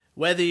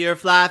Whether you're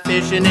fly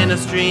fishing in a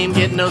stream,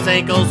 getting those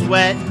ankles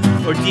wet,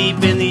 or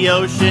deep in the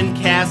ocean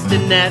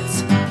casting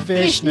nets.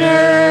 Fish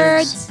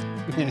nerds.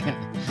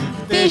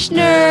 Fish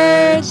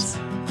nerds.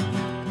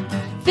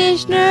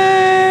 Fish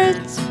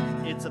nerds.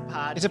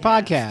 It's a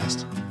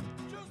podcast.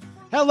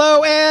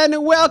 Hello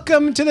and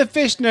welcome to the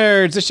Fish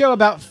Nerds, the show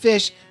about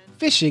fish,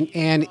 fishing,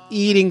 and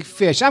eating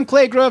fish. I'm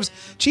Clay Groves,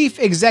 Chief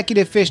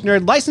Executive Fish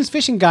Nerd, licensed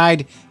fishing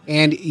guide,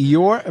 and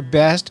your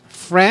best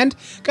friend.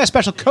 Got a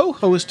special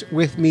co-host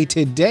with me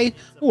today.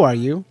 Who are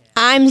you?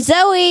 I'm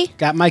Zoe.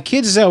 Got my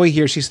kid Zoe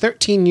here. She's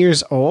 13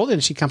 years old,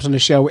 and she comes on the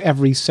show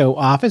every so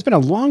often. It's been a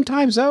long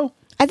time, Zoe.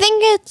 I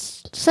think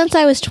it's since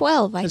I was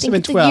 12. I think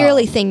it's 12. a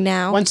yearly thing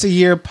now. Once a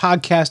year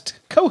podcast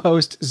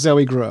co-host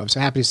Zoe Groves.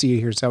 So happy to see you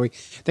here, Zoe.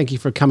 Thank you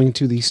for coming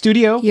to the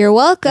studio. You're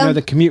welcome. I know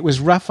the commute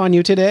was rough on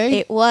you today.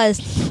 It was.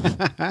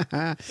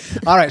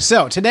 All right,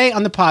 so today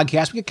on the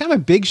podcast, we got kind of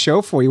a big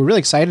show for you. We're really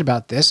excited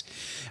about this.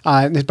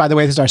 By the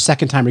way, this is our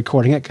second time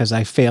recording it because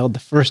I failed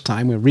the first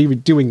time. We're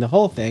redoing the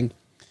whole thing.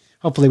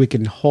 Hopefully we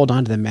can hold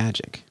on to the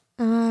magic.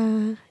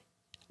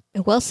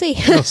 We'll see.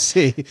 We'll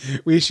see.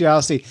 We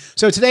shall see.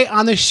 So today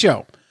on the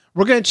show,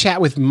 we're going to chat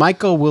with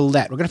Michael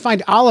Willett. We're going to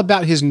find all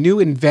about his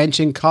new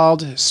invention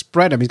called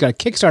Spread 'em. He's got a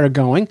Kickstarter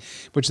going,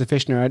 which the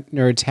Fish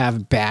Nerds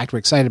have backed. We're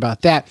excited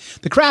about that.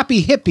 The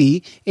crappy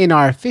hippie in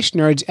our Fish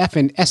Nerds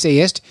effing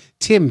essayist,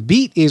 Tim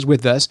Beat, is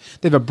with us.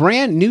 They have a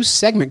brand new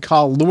segment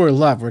called Lure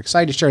Love. We're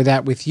excited to share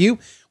that with you.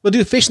 We'll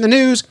do Fish in the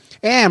News,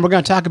 and we're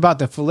going to talk about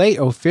the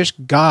Filet-O-Fish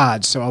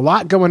gods. So a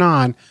lot going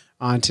on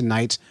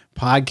tonight's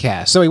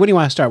podcast. So what do you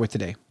want to start with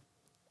today?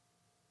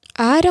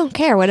 I don't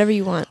care. Whatever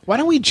you want. Why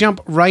don't we jump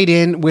right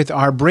in with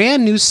our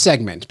brand new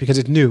segment, because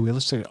it's new.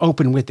 Let's sort of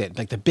open with it,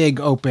 like the big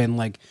open,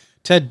 like,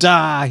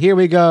 ta-da, here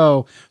we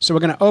go. So we're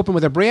going to open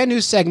with a brand new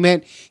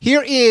segment.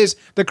 Here is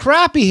the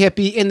crappy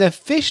hippie in the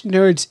Fish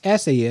Nerds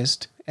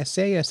essayist,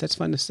 that's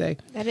fun to say.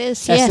 That is,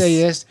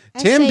 essayist,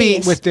 yes. Tim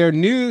Beat, with their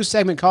new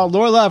segment called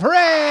Lure Love.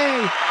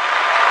 Hooray!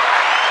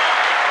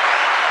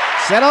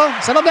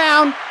 Settle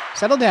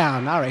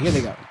down. All right, here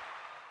they go.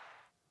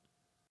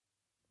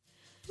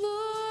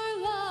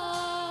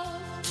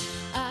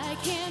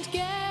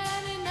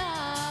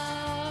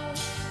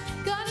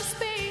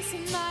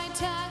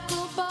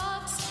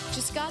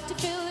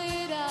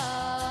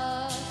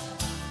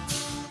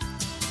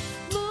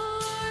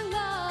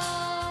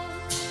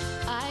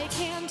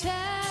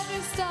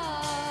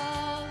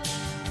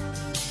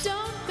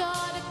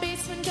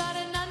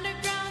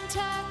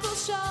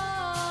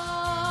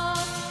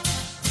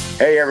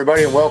 Hey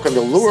everybody, and welcome to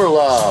Lure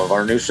Love,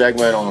 our new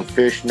segment on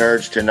Fish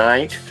Nerds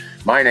tonight.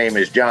 My name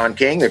is John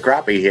King, the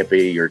crappie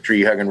hippie, your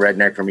tree-hugging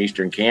redneck from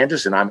eastern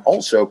Kansas, and I'm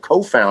also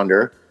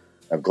co-founder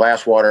of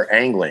Glasswater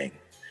Angling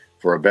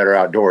for a Better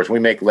Outdoors. We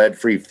make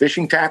lead-free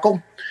fishing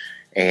tackle,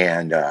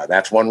 and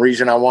that's one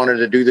reason I wanted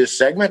to do this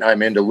segment.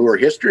 I'm into lure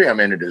history,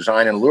 I'm into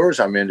designing lures,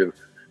 I'm into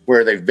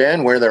where they've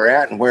been, where they're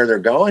at, and where they're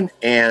going,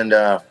 and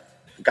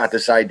got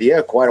this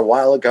idea quite a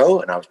while ago,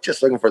 and I was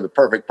just looking for the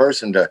perfect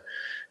person to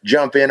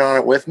jump in on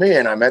it with me.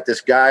 And I met this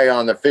guy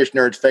on the Fish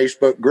Nerds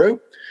Facebook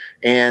group.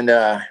 And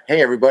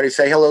hey, everybody,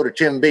 say hello to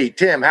Tim Beat.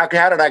 Tim, how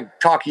did I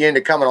talk you into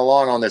coming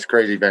along on this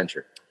crazy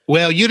venture?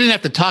 Well, you didn't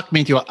have to talk me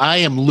into it. I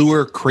am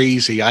lure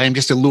crazy. I am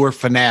just a lure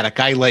fanatic.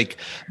 I like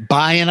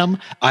buying them.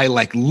 I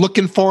like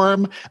looking for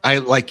them. I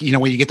like,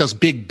 when you get those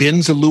big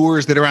bins of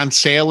lures that are on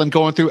sale and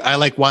going through, I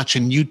like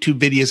watching YouTube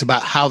videos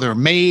about how they're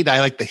made. I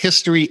like the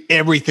history,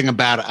 everything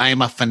about it. I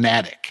am a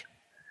fanatic.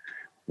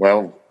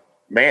 Well,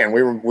 man,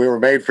 we were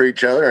made for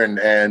each other,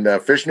 and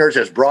Fish Nerds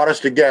has brought us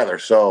together.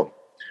 So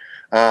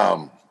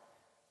tell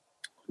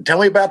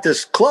me about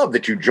this club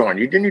that you joined.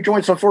 Didn't you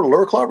join some sort of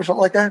lure club or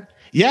something like that?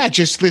 Yeah,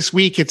 just this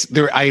week.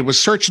 I was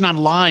searching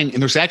online,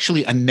 and there's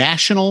actually a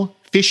National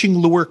Fishing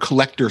Lure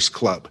Collectors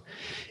Club.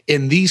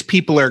 And these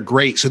people are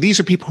great. So these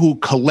are people who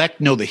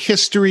know the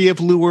history of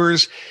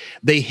lures.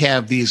 They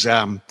have these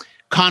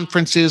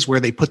conferences where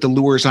they put the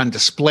lures on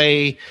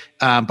display.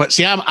 But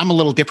see, I'm a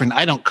little different.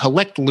 I don't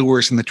collect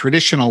lures in the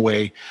traditional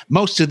way.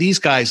 Most of these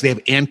guys, they have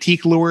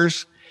antique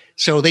lures.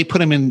 So they put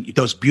them in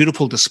those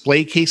beautiful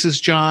display cases,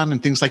 John,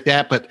 and things like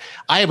that. But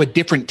I have a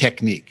different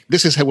technique.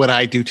 This is what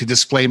I do to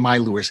display my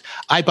lures.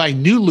 I buy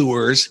new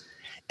lures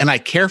and I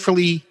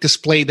carefully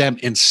display them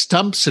in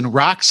stumps and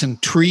rocks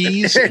and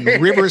trees and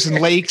rivers and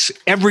lakes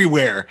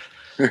everywhere.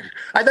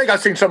 I think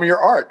I've seen some of your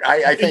art.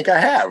 I think I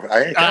have.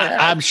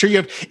 I'm sure you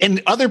have.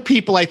 And other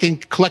people, I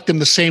think, collect them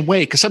the same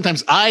way. Because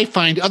sometimes I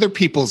find other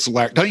people's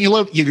lure. Don't you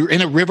love, you're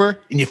in a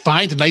river and you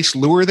find a nice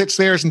lure that's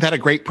there? Isn't that a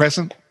great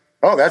present?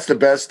 Oh, that's the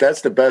best.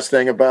 That's the best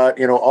thing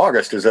about,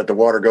 August is that the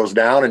water goes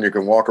down and you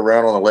can walk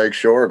around on the lake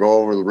shore,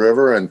 go over the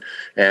river,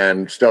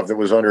 and stuff that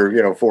was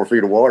under, 4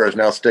 feet of water is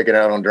now sticking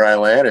out on dry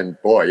land.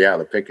 And boy, yeah,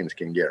 the pickings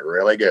can get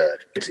really good.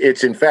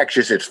 It's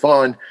infectious. It's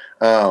fun.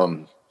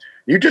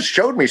 You just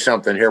showed me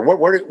something here.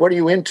 What are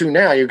you into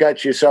now? You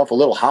got yourself a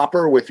little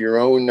hopper with your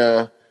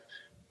own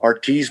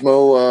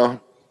Artismo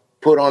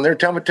put on there.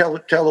 Tell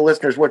the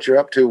listeners what you're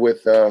up to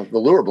with the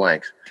lure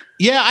blanks.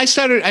 Yeah, I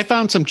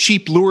found some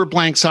cheap lure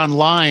blanks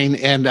online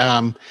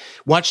and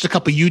watched a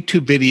couple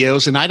YouTube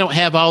videos, and I don't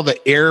have all the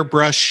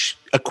airbrush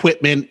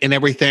equipment and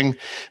everything,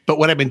 but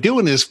what I've been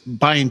doing is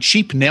buying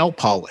cheap nail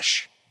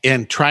polish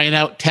and trying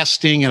out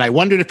testing. And I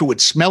wondered if it would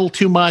smell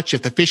too much,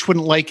 if the fish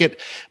wouldn't like it,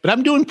 but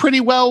I'm doing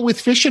pretty well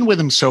with fishing with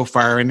them so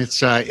far. And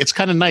it's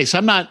kind of nice.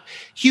 I'm not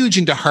huge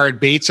into hard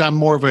baits. I'm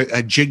more of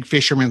a jig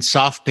fisherman,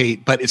 soft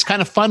bait, but it's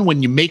kind of fun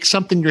when you make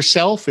something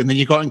yourself and then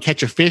you go out and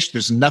catch a fish.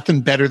 There's nothing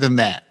better than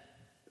that.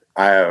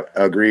 I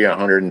agree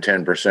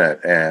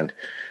 110%. And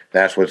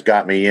that's what's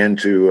got me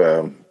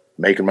into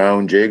making my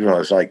own jigs when I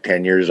was like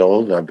 10 years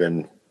old. I've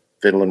been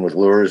fiddling with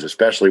lures,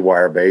 especially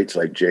wire baits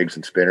like jigs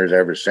and spinners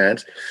ever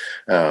since.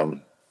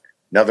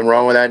 Nothing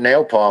wrong with that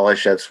nail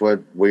polish. That's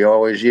what we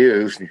always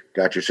use. You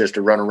got your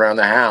sister running around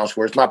the house.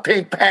 Where's my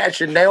pink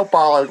passion nail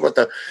polish with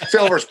the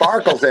silver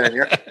sparkles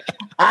in it?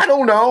 I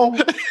don't know.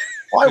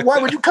 Why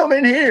would you come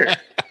in here?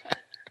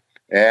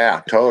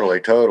 Yeah,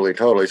 totally.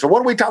 So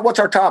what's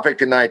our topic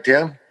tonight,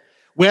 Tim?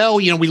 Well,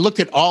 we looked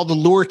at all the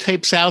lure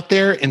types out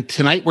there, and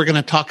tonight we're going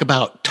to talk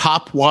about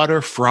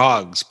topwater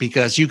frogs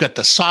because you got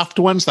the soft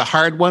ones, the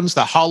hard ones,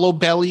 the hollow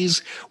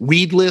bellies,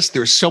 weedless.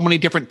 There's so many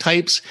different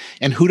types,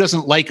 and who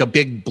doesn't like a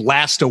big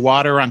blast of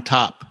water on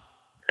top?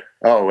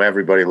 Oh,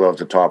 everybody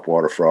loves a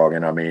topwater frog,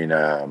 and I mean,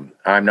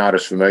 I'm not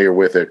as familiar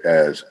with it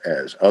as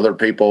other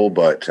people,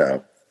 but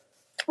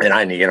and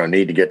I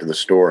need to get to the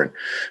store. And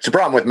it's a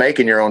problem with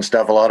making your own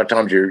stuff. A lot of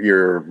times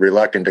you're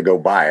reluctant to go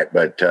buy it,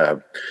 but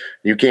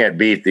you can't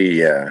beat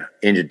the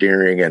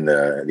engineering and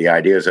the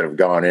ideas that have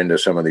gone into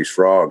some of these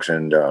frogs.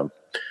 And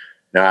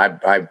now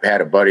I had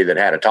a buddy that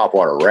had a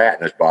topwater rat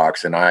in his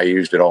box, and I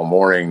used it all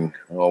morning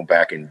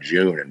back in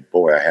June, and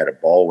boy, I had a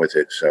ball with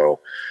it.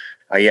 So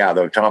yeah,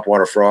 the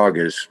topwater frog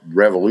has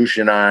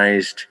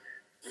revolutionized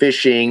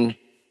fishing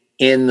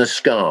in the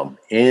scum,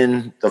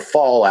 in the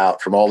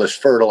fallout from all this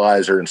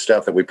fertilizer and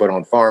stuff that we put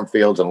on farm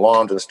fields and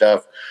lawns and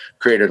stuff,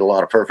 created a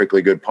lot of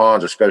perfectly good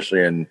ponds,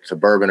 especially in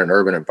suburban and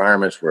urban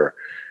environments where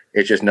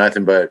it's just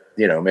nothing but,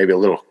 maybe a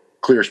little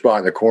clear spot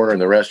in the corner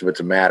and the rest of it's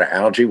a mat of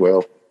algae.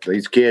 Well,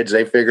 these kids,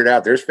 they figured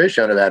out there's fish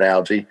under that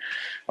algae.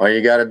 All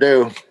you got to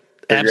do,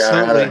 figure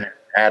out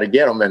how to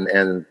get them.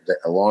 And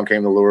along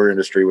came the lure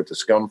industry with the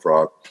scum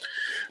frog.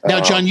 Now,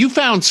 John, you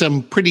found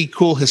some pretty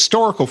cool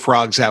historical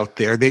frogs out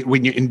there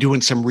when you're doing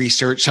some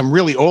research, some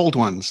really old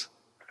ones.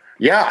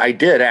 Yeah, I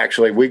did,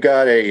 actually. We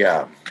got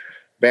a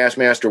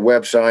Bassmaster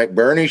website.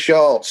 Bernie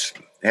Schultz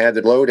had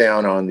the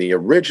lowdown on the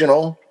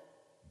original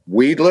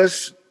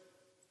weedless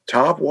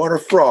topwater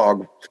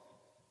frog,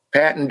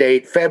 patent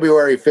date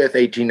February 5th,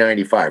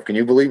 1895. Can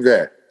you believe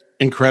that?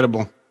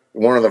 Incredible.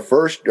 One of the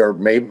first, or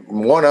maybe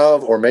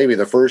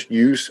the first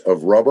use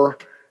of rubber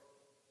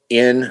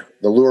in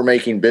the lure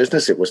making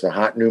business. It was the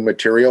hot new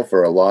material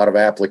for a lot of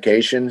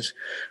applications.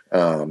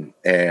 And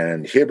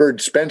Hibbard,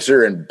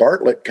 Spencer, and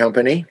Bartlett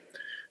Company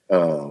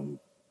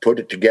put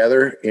it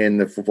together in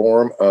the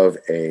form of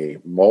a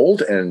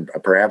mold. And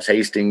perhaps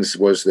Hastings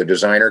was the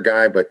designer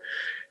guy, but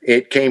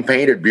it came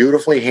painted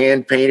beautifully,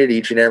 hand painted.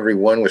 Each and every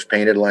one was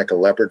painted like a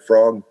leopard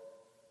frog,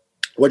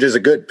 which is a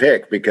good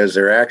pick because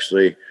they're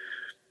actually,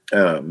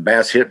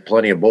 bass hit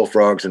plenty of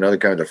bullfrogs and other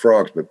kinds of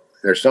frogs, but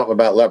there's something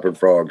about leopard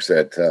frogs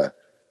that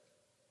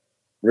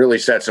really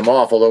sets them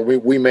off, although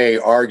we may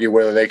argue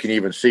whether they can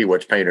even see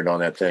what's painted on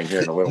that thing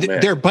here in a little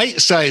minute. They're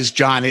bite-sized,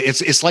 John.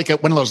 It's like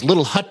one of those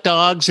little hot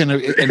dogs and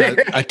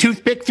a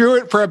toothpick through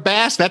it for a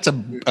bass. That's a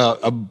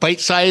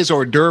bite-size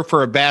hors d'oeuvre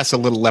for a bass, a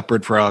little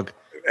leopard frog.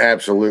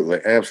 Absolutely.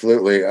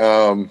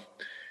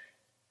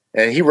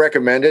 And he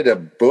recommended a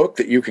book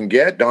that you can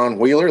get, Don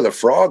Wheeler, The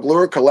Frog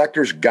Lure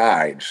Collector's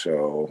Guide.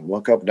 So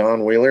look up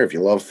Don Wheeler if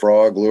you love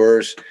frog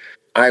lures.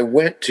 I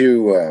went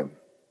to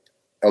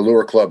a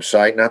lure club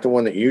site, not the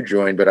one that you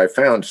joined, but I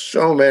found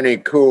so many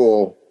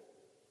cool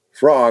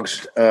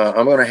frogs.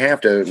 I'm going to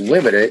have to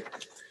limit it.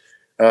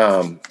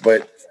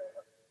 But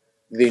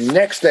the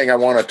next thing I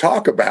want to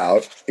talk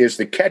about is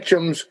the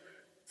Ketchum's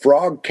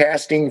frog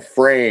casting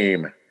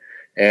frame.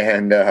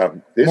 And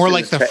this more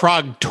like the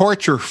frog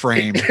torture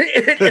frame.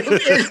 It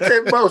is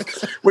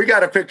both. We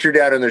got a picture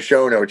down in the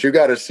show notes. You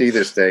got to see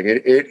this thing.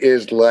 It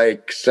is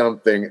like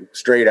something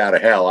straight out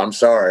of hell. I'm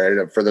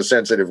sorry for the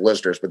sensitive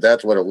listeners, but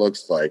that's what it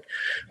looks like.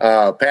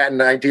 Patent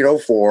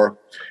 1904,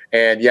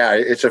 and yeah,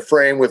 it's a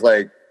frame with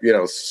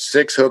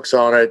 6 hooks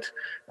on it.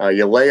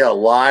 You lay a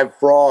live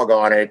frog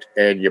on it,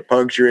 and you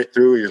puncture it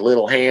through his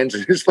little hands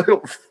and his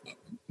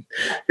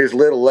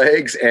little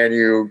legs, and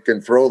you can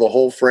throw the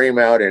whole frame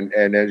out,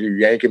 and as you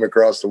yank him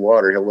across the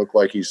water, he'll look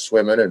like he's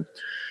swimming. And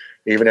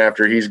even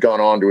after he's gone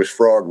on to his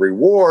frog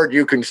reward,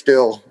 you can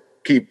still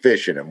keep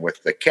fishing him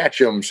with the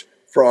Ketchum's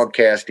frog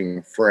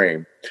casting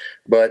frame.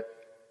 But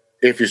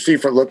if you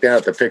look down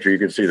at the picture, you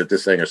can see that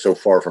this thing is so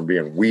far from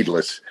being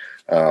weedless.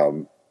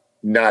 Whatever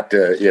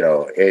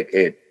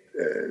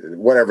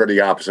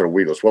the opposite of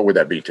weedless. What would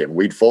that be, Tim?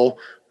 Weedful?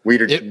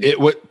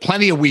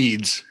 Plenty of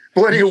weeds.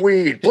 Plenty of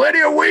weed.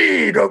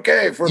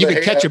 Okay. You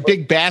could catch a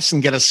big bass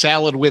and get a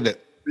salad with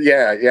it.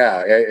 Yeah.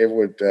 It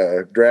would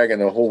drag in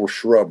the whole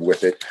shrub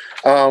with it.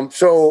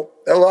 So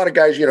a lot of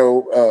guys,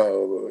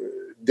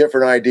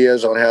 different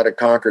ideas on how to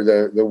conquer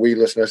the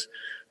weedlessness,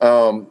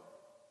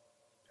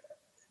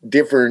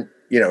 different,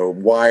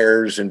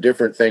 wires and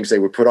different things they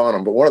would put on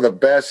them. But one of the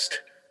best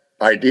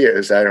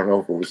ideas, I don't know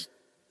if it was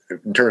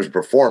in terms of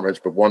performance,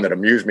 but one that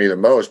amused me the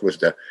most was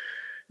the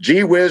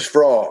Gee Whiz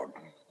Frog,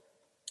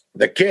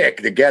 the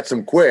kick that gets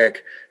them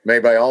quick,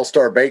 made by All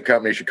Star Bait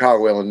Company,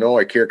 Chicago,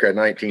 Illinois, Kirka,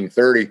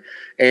 1930.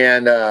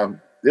 And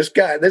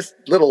this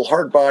little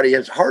hard body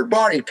is hard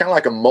body, kind of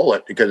like a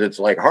mullet, because it's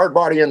like hard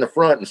body in the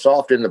front and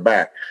soft in the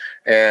back.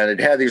 And it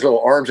had these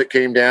little arms that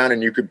came down,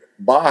 and you could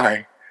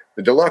buy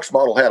the deluxe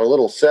model had a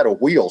little set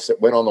of wheels that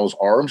went on those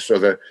arms so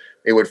that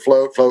it would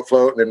float.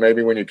 And then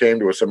maybe when you came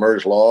to a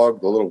submerged log,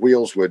 the little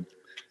wheels would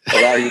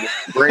allow you to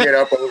bring it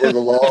up over the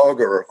log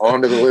or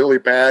onto the lily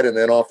pad and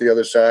then off the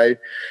other side.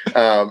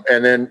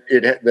 And then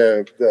it had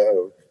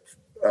the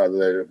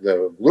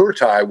lure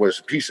tie was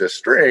a piece of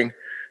string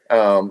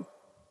so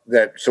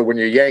when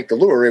you yank the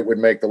lure, it would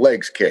make the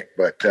legs kick.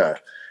 But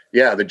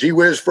the Gee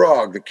Whiz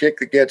Frog, the kick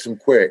that gets them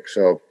quick.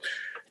 So.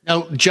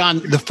 Now, John,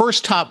 the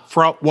first top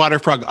water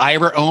frog I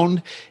ever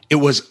owned, it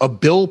was a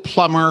Bill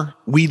Plummer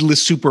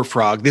weedless super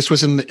frog. This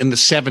was in the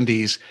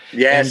 70s.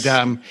 Yes.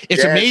 And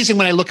it's amazing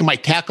when I look in my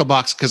tackle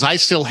box, because I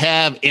still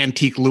have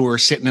antique lure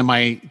sitting in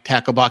my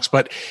tackle box,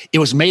 but it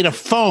was made of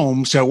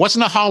foam. So it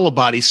wasn't a hollow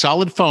body,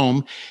 solid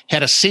foam,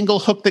 had a single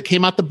hook that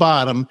came out the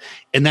bottom,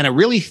 and then a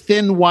really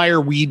thin wire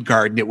weed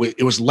guard. And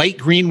it was light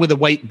green with a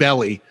white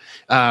belly.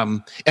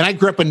 And I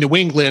grew up in New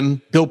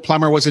England. Bill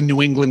Plummer was a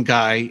New England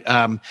guy.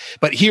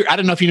 But here, I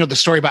don't know if you know the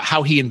story about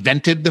how he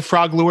invented the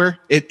frog lure.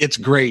 It's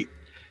great.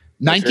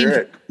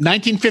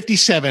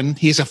 1957,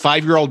 he has a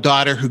 5-year-old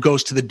daughter who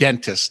goes to the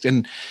dentist.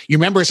 And you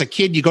remember as a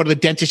kid, you go to the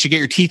dentist, you get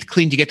your teeth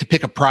cleaned, you get to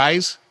pick a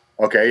prize.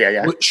 Okay,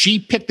 yeah. Well, she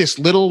picked this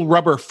little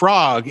rubber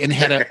frog and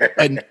had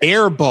an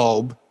air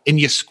bulb, and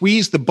you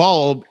squeeze the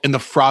bulb and the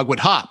frog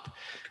would hop.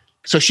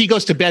 So she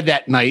goes to bed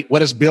that night. What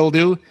does Bill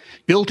do?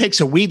 Bill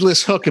takes a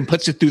weedless hook and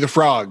puts it through the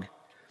frog.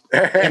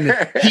 And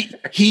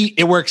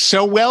it worked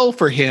so well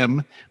for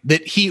him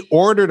that he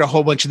ordered a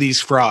whole bunch of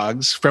these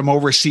frogs from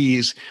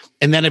overseas.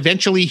 And then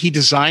eventually he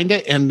designed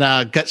it and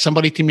got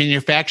somebody to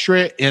manufacture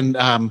it and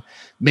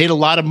made a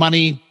lot of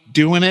money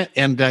doing it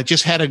and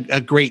just had a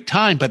great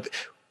time. But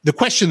the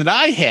question that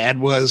I had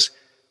was,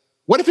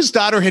 what if his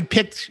daughter had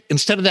picked,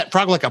 instead of that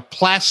frog, like a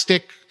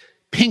plastic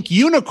pink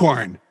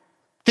unicorn?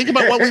 Think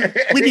about what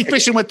we'd be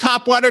fishing with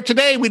topwater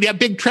today. We'd have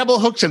big treble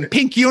hooks and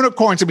pink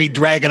unicorns and be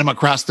dragging them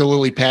across the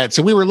lily pad.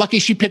 So we were lucky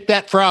she picked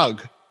that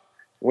frog.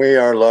 We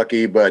are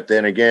lucky, but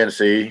then again,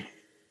 see,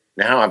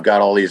 now I've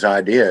got all these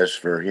ideas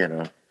for,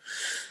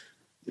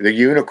 the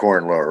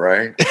unicorn lure,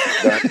 right?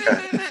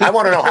 But, I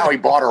want to know how he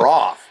bought her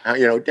off.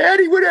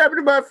 Daddy, what happened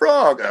to my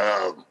frog?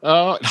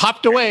 It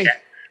hopped away.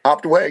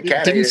 Hopped away.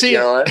 Cat Didn't see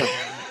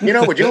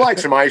it. Would you like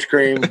some ice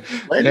cream?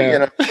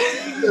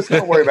 Let's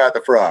don't worry about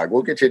the frog.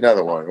 We'll get you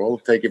another one. We'll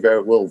take you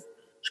back. We'll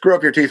screw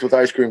up your teeth with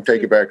ice cream,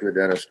 take you back to the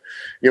dentist.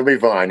 You'll be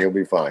fine. You'll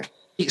be fine.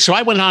 So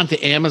I went on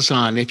to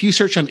Amazon. If you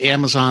search on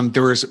Amazon,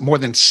 there's more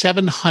than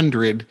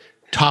 700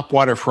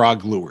 topwater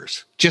frog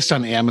lures just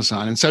on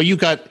Amazon. And so you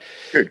got,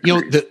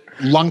 the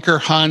Lunker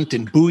Hunt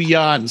and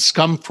Booyah and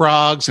Scum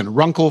Frogs and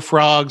Runkle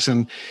Frogs.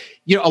 And,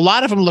 a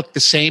lot of them look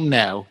the same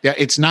now.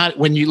 It's not,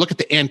 when you look at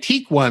the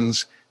antique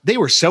ones, they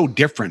were so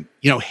different,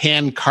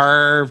 hand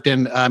carved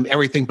and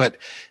everything. But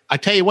I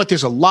tell you what,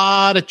 there's a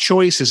lot of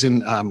choices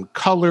in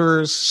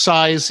colors,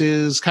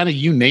 sizes, kind of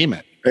you name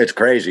it. It's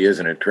crazy,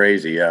 isn't it?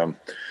 Crazy.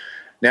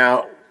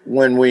 Now,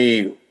 when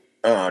we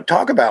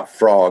talk about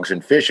frogs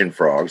and fishing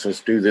frogs,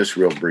 let's do this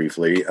real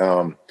briefly.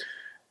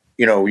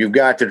 You've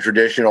got the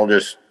traditional,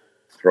 just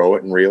throw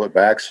it and reel it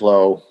back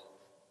slow.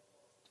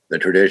 The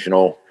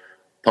traditional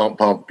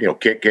pump,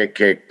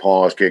 kick,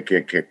 pause,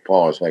 kick,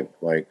 pause,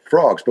 like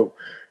frogs. But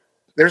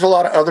there's a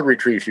lot of other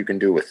retrieves you can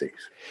do with these.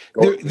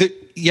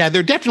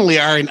 There definitely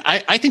are. And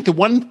I think the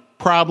one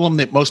problem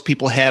that most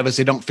people have is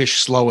they don't fish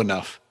slow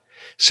enough.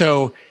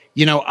 So,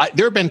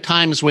 there have been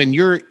times when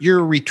you're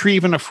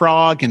retrieving a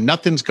frog and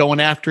nothing's going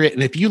after it.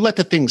 And if you let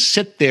the thing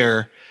sit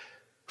there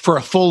for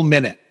a full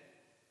minute,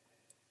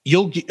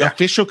 a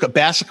fish a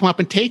bass will come up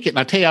and take it. And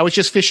I'll tell you, I was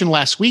just fishing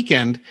last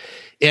weekend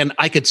and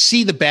I could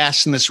see the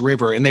bass in this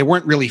river and they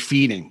weren't really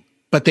feeding,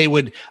 but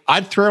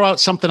I'd throw out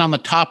something on the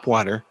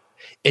topwater.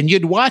 And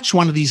you'd watch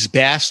one of these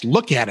bass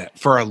look at it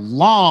for a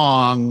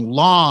long,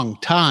 long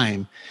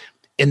time.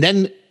 And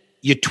then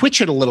you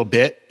twitch it a little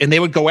bit and they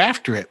would go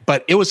after it.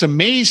 But it was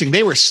amazing.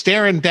 They were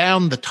staring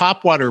down the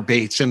topwater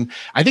baits. And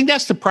I think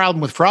that's the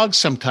problem with frogs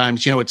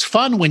sometimes. It's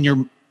fun when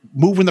you're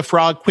moving the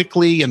frog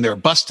quickly and they're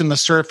busting the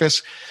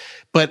surface.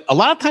 But a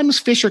lot of times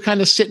fish are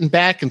kind of sitting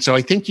back. And so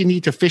I think you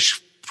need to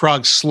fish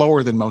frogs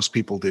slower than most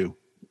people do.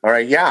 All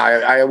right.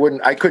 Yeah,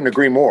 I couldn't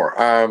agree more.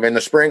 In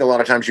the spring, a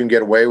lot of times you can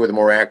get away with a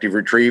more active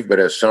retrieve, but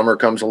as summer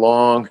comes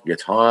along, it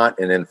gets hot,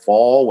 and then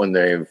fall, when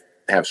they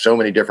have so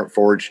many different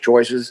forage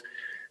choices,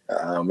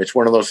 it's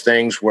one of those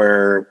things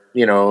where,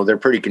 they're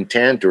pretty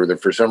content, or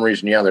for some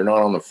reason, they're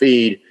not on the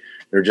feed.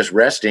 They're just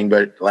resting,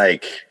 but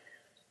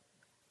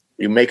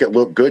you make it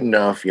look good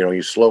enough,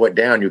 you slow it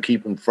down, you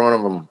keep in front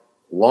of them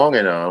long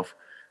enough,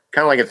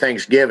 kind of like at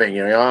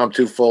Thanksgiving, I'm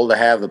too full to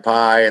have the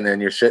pie. And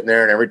then you're sitting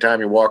there, and every time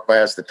you walk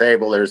past the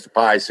table, there's the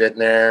pie sitting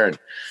there. And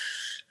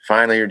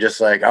finally you're just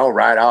like, oh,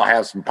 right, I'll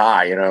have some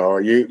pie.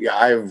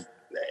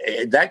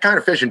 That kind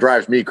of fishing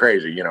drives me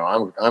crazy.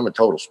 I'm a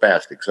total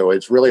spastic. So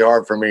it's really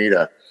hard for me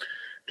to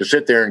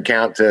sit there and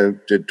count to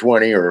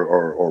 20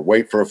 or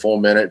wait for a full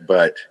minute.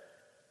 But,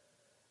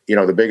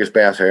 the biggest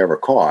bass I ever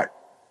caught,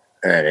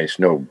 and it's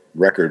no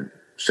record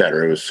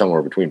setter, it was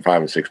somewhere between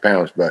 5 and 6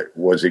 pounds, but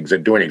was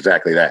doing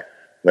exactly that.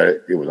 But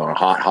it was on a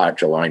hot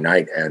July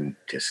night, and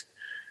just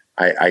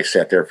I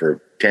sat there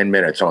for 10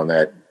 minutes on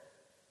that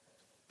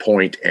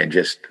point, and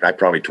I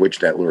probably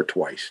twitched that lure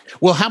twice.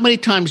 Well, how many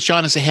times,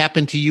 John, has it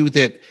happened to you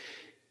that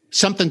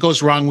something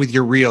goes wrong with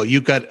your reel?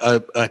 You got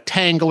a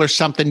tangle or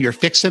something, you're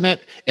fixing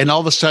it, and all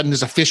of a sudden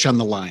there's a fish on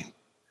the line.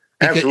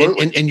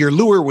 Absolutely. And your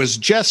lure was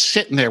just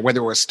sitting there, whether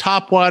it was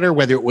topwater,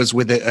 whether it was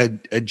with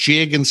a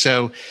jig. And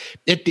so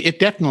it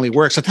definitely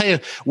works. I'll tell you,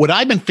 what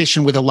I've been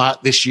fishing with a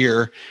lot this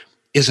year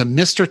is a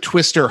Mr.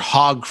 Twister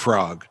hog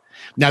frog.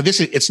 Now,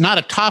 it's not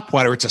a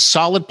topwater. It's a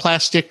solid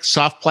plastic,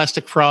 soft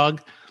plastic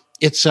frog.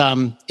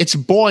 It's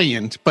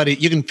buoyant, but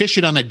you can fish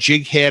it on a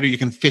jig head, or you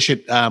can fish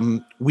it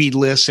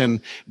weedless, and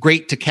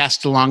great to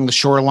cast along the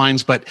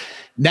shorelines. But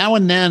now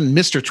and then,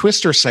 Mr.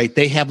 Twister site,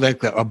 they have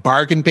like a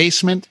bargain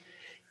basement.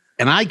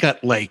 And I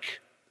got like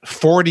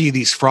 40 of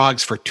these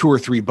frogs for $2 or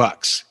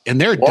 $3,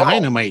 and they're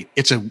dynamite.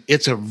 It's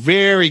a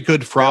very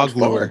good frog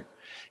lure.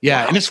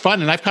 Yeah. Wow. And it's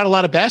fun. And I've caught a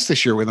lot of bass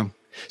this year with them.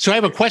 So I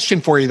have a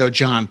question for you though,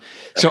 John.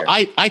 So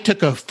I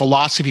took a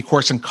philosophy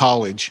course in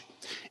college,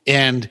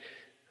 and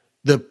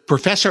the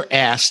professor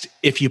asked,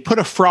 if you put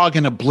a frog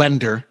in a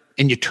blender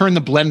and you turn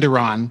the blender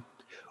on,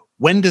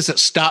 when does it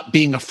stop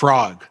being a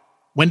frog?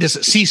 When does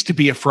it cease to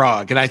be a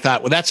frog? And I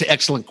thought, well, that's an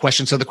excellent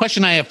question. So the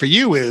question I have for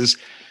you is,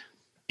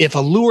 if a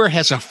lure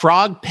has a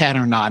frog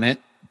pattern on it,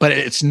 but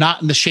it's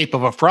not in the shape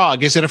of a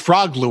frog, is it a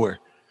frog lure?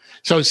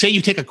 So say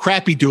you take a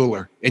crappie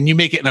dueler and you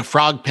make it in a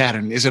frog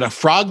pattern. Is it a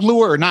frog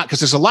lure or not? Because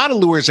there's a lot of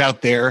lures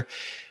out there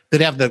that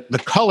have the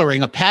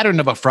coloring, a pattern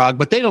of a frog,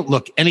 but they don't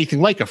look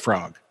anything like a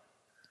frog.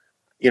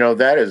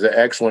 That is an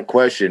excellent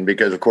question,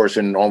 because, of course,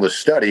 in all this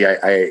study,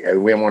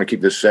 we want to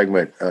keep this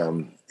segment,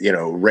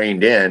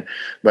 reined in,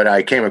 but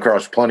I came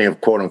across plenty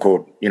of quote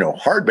unquote,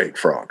 hard bait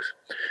frogs,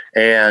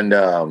 and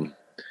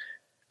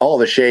all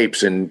the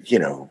shapes and,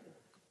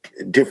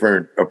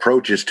 different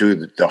approaches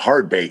to the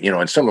hard bait,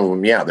 and some of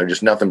them, they're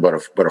just nothing but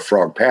a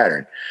frog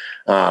pattern.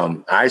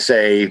 I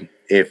say,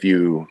 if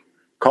you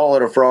call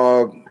it a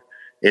frog,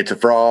 it's a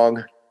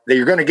frog, that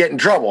you're going to get in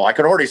trouble. I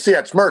can already see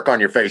that smirk on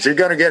your face. You're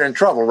going to get in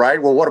trouble,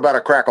 right? Well, what about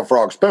a crackle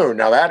frog spoon?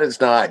 Now that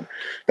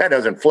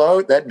doesn't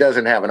float. That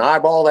doesn't have an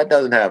eyeball. That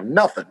doesn't have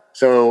nothing.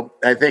 So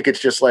I think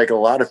it's just like a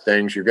lot of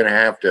things. You're going to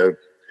have to,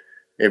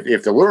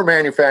 if the lure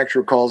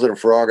manufacturer calls it a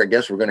frog, I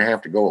guess we're going to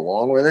have to go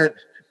along with it.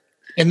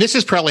 And this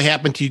has probably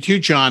happened to you too,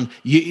 John.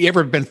 You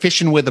ever been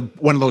fishing with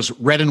one of those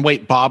red and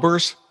white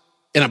bobbers,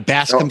 and a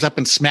bass comes up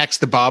and smacks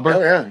the bobber?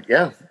 Oh,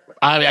 yeah.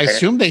 I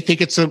assume they think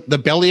it's the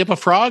belly of a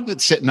frog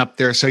that's sitting up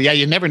there. So yeah,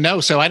 you never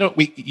know. So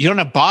you don't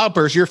have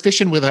bobbers. You're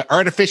fishing with an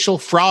artificial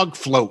frog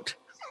float.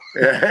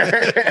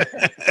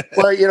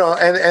 Well,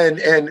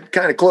 and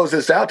kind of close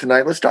this out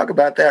tonight. Let's talk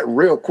about that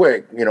real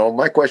quick.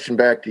 My question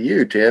back to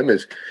you, Tim,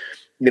 is,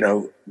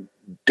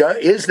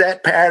 is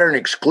that pattern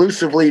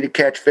exclusively to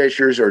catch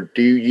fishers, or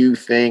do you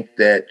think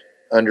that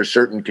under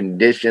certain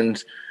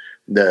conditions,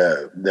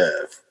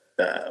 the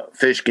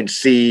fish can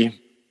see,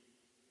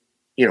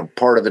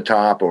 part of the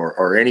top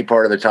or any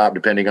part of the top,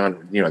 depending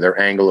on, their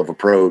angle of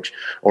approach,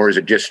 or is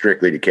it just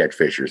strictly to catch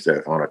fishers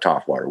on a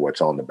topwater, what's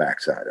on the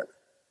backside of it?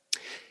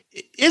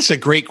 It's a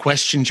great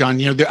question,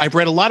 John. I've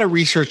read a lot of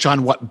research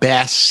on what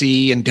bass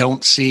see and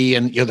don't see,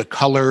 and the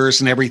colors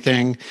and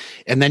everything.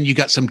 And then you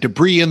got some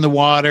debris in the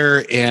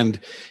water, and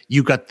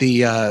you got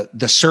the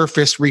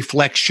surface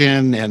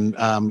reflection, and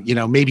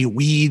maybe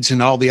weeds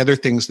and all the other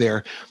things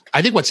there.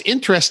 I think what's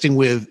interesting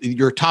with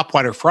your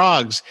topwater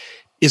frogs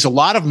is a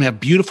lot of them have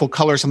beautiful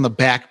colors on the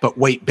back, but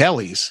white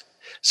bellies.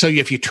 So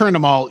if you turn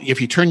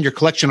your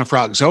collection of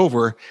frogs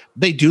over,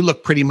 they do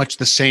look pretty much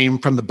the same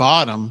from the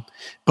bottom,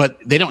 but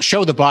they don't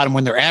show the bottom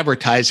when they're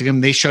advertising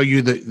them. They show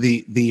you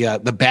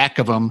the back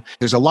of them.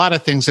 There's a lot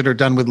of things that are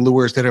done with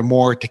lures that are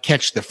more to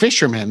catch the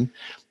fishermen,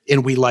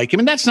 and we like them.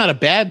 And that's not a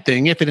bad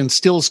thing if it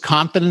instills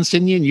confidence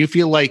in you and you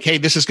feel like, hey,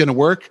 this is going to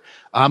work.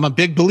 I'm a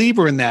big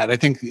believer in that. I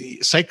think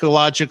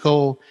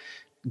psychological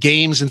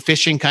games and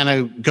fishing kind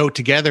of go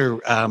together.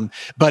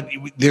 But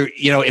there,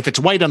 if it's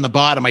white on the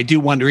bottom, I do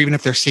wonder, even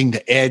if they're seeing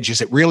the edge,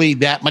 is it really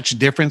that much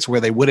difference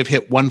where they would have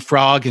hit one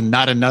frog and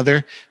not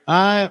another?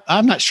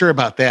 I'm not sure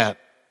about that.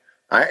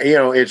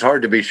 It's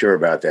hard to be sure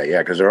about that. Yeah.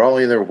 Because they're all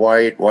either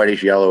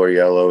whitish yellow, or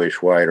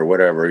yellowish white, or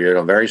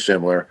whatever, very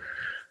similar.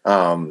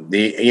 And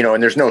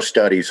there's no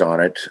studies on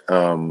it.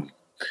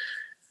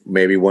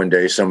 Maybe one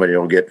day somebody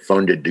will get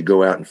funded to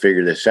go out and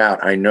figure this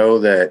out. I know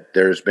that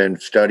there's been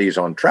studies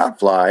on trout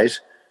flies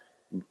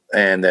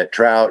and that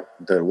trout,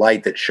 the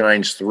light that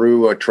shines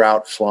through a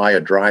trout fly, a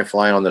dry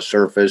fly on the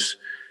surface,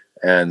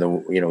 and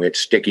it's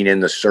sticking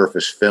in the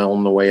surface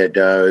film the way it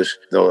does,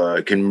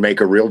 it can make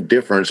a real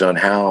difference on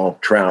how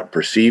trout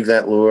perceive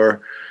that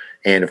lure.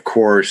 And of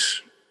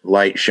course,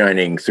 light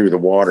shining through the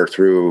water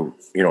through,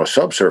 a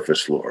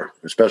subsurface lure,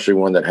 especially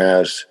one that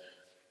has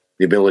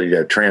the ability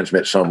to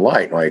transmit some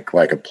light,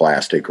 like a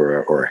plastic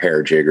or a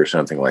hair jig or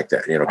something like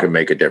that, can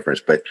make a difference.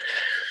 But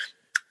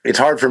it's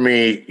hard for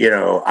me,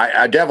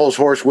 a devil's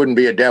horse wouldn't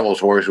be a devil's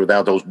horse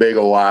without those big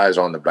old eyes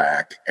on the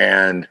back.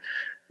 And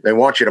they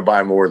want you to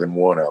buy more than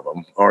one of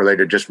them, or they'd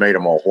have just made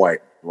them all white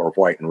or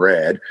white and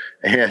red.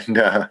 And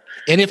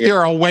if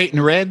they're all white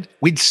and red,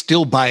 we'd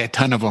still buy a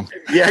ton of them.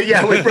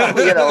 Yeah, we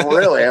probably,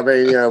 really. I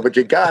mean, but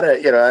you gotta,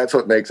 that's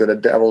what makes it a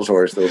devil's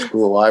horse, those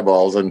cool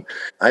eyeballs. And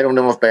I don't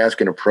know if bass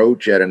can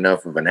approach at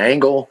enough of an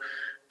angle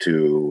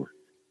to,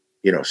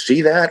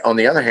 see that. On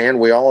the other hand,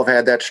 we all have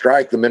had that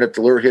strike the minute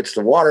the lure hits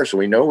the water, so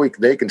we know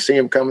they can see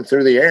them coming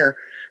through the air.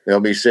 They'll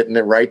be sitting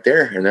there right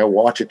there, and they'll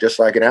watch it just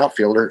like an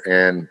outfielder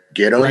and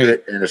get under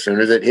it. And as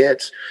soon as it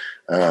hits,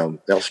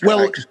 they'll strike.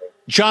 Well,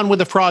 John, with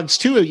the frogs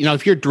too,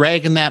 if you're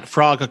dragging that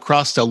frog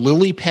across a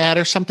lily pad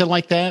or something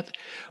like that,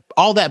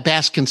 all that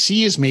bass can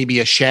see is maybe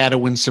a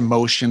shadow and some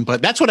motion.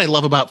 But that's what I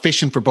love about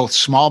fishing for both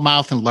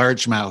smallmouth and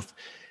largemouth.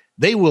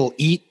 They will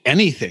eat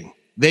anything.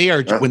 They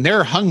are when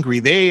they're hungry,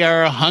 they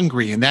are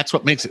hungry, and that's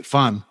what makes it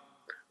fun.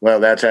 Well,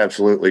 that's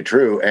absolutely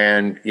true.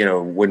 And,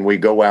 when we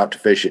go out to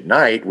fish at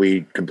night,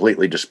 we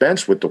completely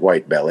dispense with the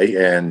white belly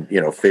and,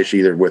 fish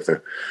either with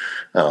a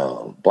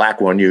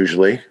black one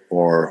usually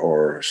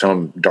or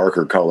some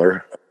darker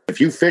color.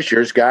 If you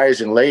fishers, guys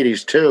and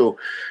ladies too,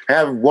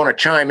 want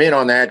to chime in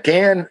on that,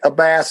 can a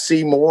bass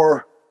see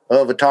more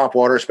of a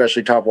topwater,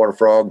 especially topwater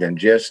frog, than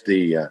just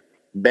the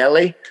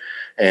belly?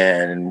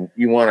 And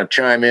you want to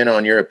chime in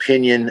on your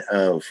opinion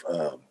of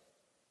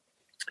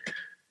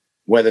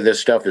whether this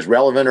stuff is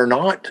relevant or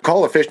not,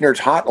 call the Fish Nerds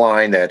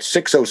hotline. That's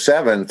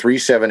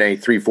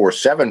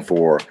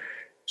 607-378-3474,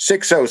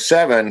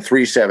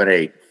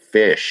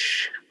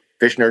 607-378-FISH,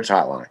 Fish Nerds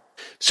hotline.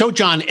 So,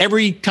 John,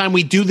 every time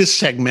we do this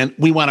segment,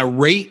 we want to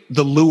rate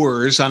the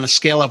lures on a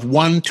scale of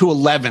 1 to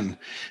 11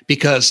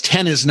 because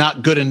 10 is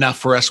not good enough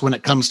for us when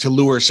it comes to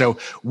lures. So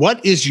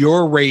what is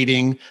your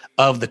rating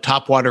of the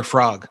topwater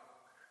frog?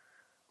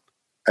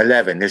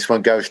 11. This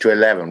one goes to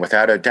 11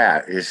 without a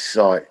doubt. It's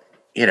like,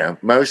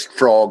 most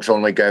frogs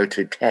only go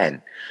to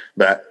 10,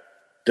 but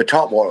the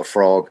topwater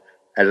frog,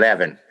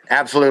 11.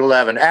 Absolute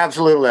 11.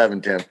 Absolute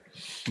 11, Tim.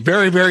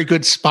 Very, very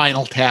good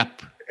Spinal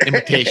Tap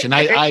imitation.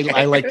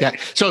 I like that.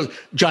 So,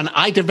 John,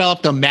 I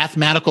developed a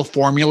mathematical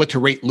formula to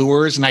rate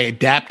lures, and I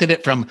adapted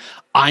it from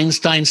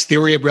Einstein's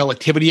theory of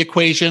relativity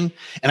equation,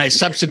 and I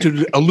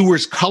substituted a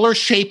lure's color,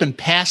 shape, and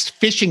past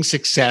fishing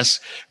success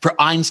for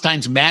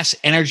Einstein's mass,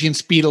 energy, and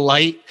speed of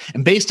light.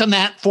 And based on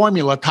that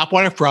formula,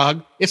 topwater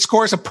frog, it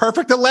scores a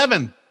perfect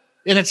 11.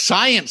 And it's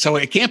science, so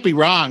it can't be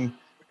wrong.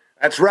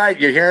 That's right.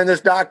 You're hearing this,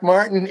 Doc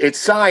Martin? It's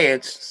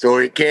science, so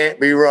it can't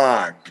be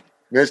wrong.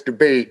 Mr.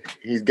 Beat,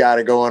 he's got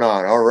it going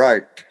on. All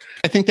right.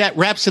 I think that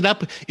wraps it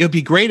up. It would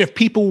be great if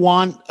people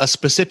want a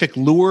specific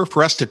lure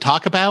for us to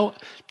talk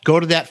about. Go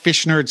to that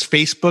Fish Nerds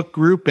Facebook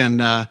group and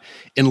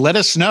let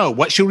us know.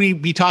 What should we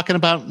be talking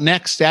about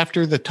next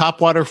after the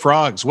topwater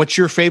frogs? What's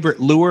your favorite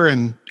lure?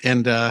 And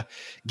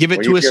give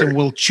it to us, and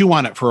we'll chew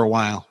on it for a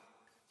while.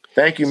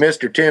 Thank you,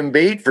 Mr. Tim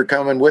Beat, for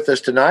coming with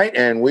us tonight,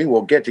 and we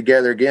will get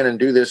together again and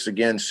do this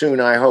again soon,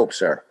 I hope,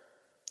 sir.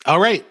 All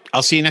right.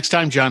 I'll see you next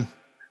time, John.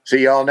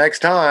 See y'all next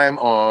time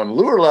on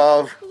Lure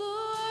Love.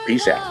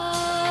 Peace out.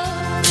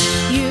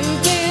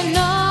 You've been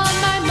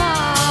on my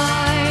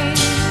mind.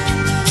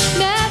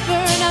 Never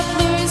enough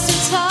lures to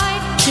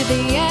tie to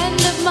the end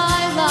of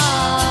my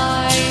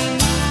line.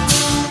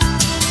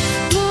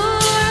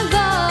 Lure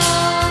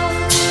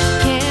Love,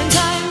 can't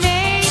I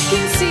make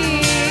you see?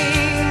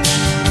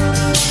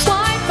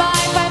 Why buy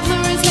 5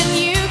 lures when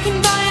you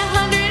can buy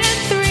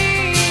 103?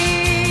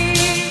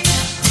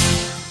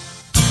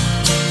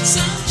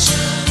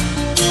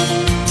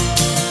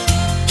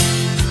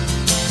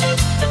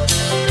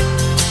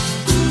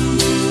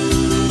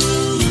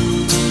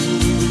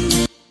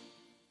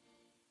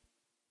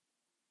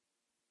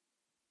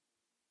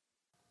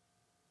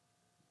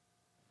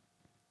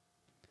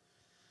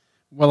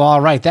 Well,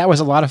 all right. That was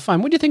a lot of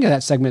fun. What do you think of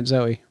that segment,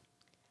 Zoe?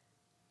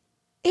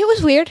 It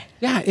was weird.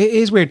 Yeah, it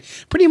is weird.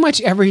 Pretty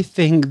much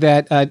everything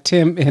that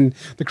Tim and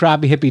the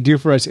Crappie Hippie do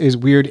for us is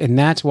weird, and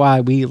that's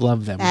why we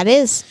love them. That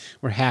is.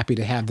 We're happy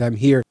to have them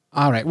here.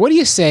 All right. What do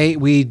you say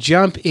we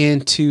jump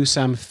into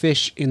some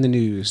fish in the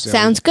news? Zoe?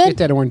 Sounds good. Hit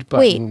that orange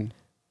button. Wait.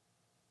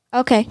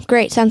 Okay,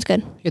 great. Sounds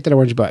good. Hit that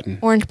orange button.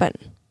 Orange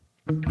button.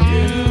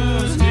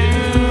 News,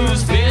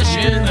 fish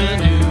in the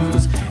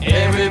news.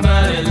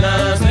 Everybody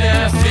loves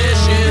their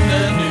fish in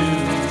the news.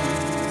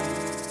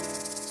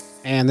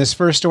 And this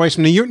first story is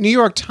from the New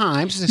York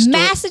Times. This story-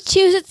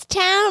 Massachusetts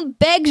town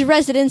begs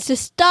residents to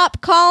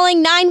stop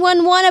calling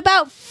 911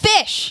 about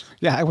fish.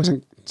 Yeah, I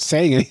wasn't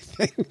saying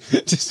anything.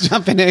 Just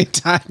jump in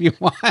anytime you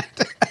want.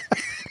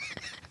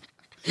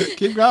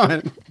 Keep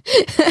going.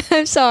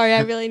 I'm sorry.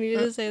 I really needed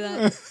to say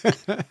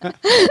that.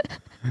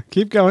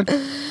 Keep going.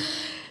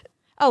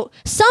 Oh,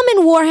 some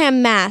in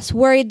Wareham, Mass.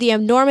 worried the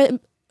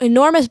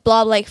enormous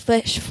blob-like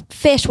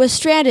fish was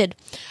stranded.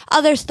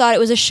 Others thought it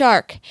was a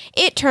shark.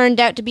 It turned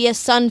out to be a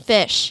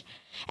sunfish.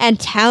 And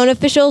town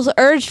officials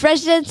urged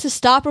residents to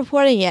stop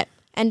reporting it.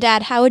 And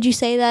Dad, how would you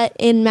say that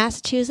in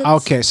Massachusetts?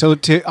 Okay, so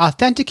to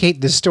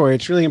authenticate this story,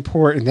 it's really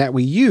important that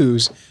we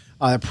use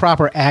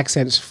proper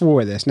accents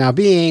for this. Now,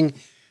 being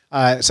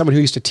someone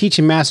who used to teach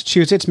in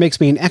Massachusetts makes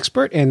me an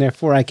expert, and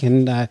therefore I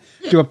can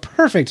do a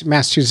perfect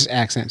Massachusetts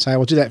accent. So I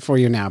will do that for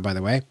you now, by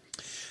the way.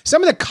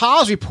 Some of the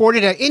calls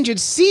reported an injured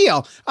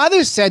seal.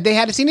 Others said they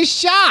had seen a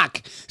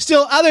shark.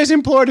 Still others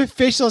implored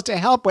officials to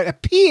help what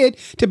appeared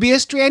to be a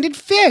stranded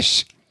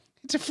fish.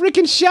 It's a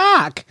freaking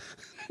shark.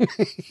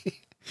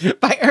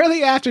 By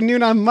early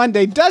afternoon on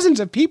Monday, dozens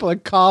of people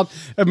had called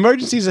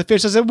emergencies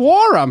officials at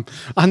Wareham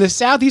on the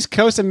southeast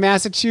coast of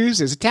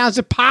Massachusetts. The town's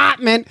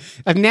Department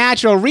of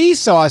Natural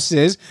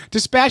Resources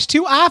dispatched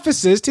 2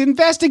 officers to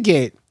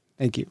investigate.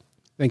 Thank you.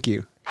 Thank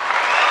you.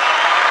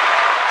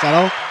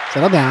 Settle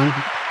down.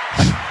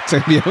 It's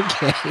going to be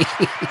okay.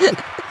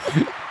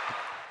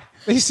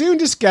 They soon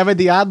discovered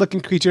the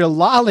odd-looking creature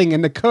lolling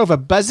in the cove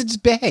of Buzzards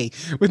Bay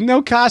with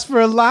no cause for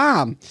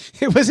alarm.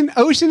 It was an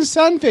ocean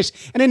sunfish,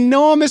 an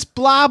enormous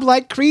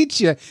blob-like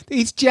creature that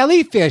eats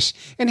jellyfish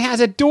and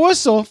has a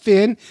dorsal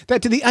fin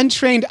that to the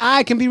untrained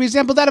eye can be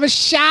resembled that of a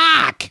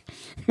shark.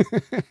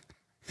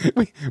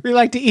 we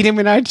like to eat him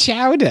in our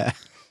chowder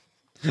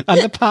on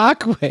the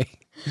parkway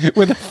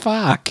with a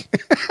fork.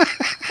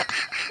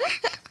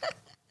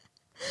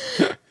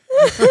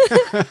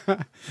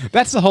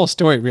 That's the whole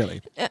story,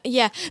 really.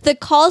 Yeah. The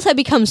calls had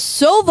become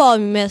so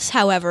voluminous,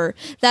 however,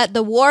 that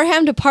the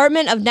Wareham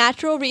Department of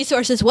Natural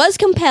Resources was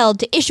compelled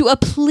to issue a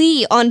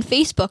plea on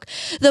Facebook.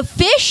 The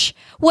fish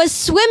was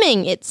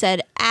swimming, it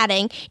said,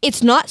 adding,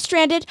 "It's not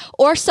stranded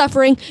or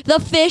suffering. The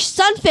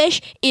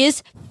sunfish,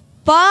 is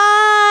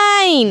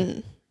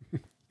fine."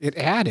 It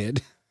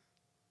added,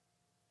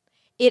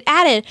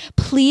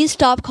 "Please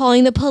stop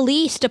calling the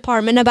police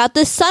department about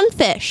the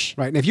sunfish."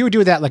 right, and if you would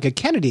do that like a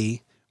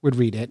Kennedy would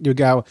read it, you'd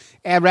go,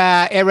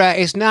 error,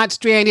 it's not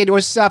stranded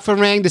or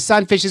suffering, the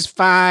sunfish is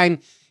fine.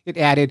 It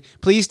added,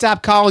 "Please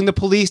stop calling the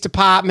police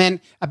department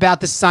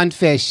about the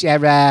sunfish,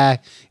 error.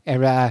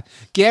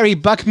 Gary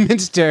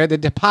Buckminster, the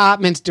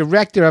department's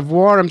director of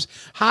Wareham's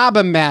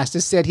harbor master,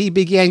 said he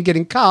began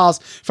getting calls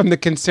from the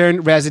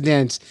concerned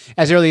residents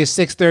as early as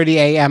 6:30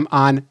 a.m.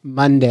 on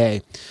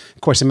Monday.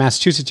 Of course, in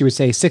Massachusetts, you would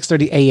say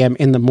 6:30 a.m.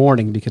 in the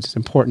morning because it's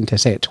important to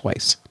say it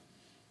twice.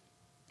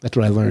 That's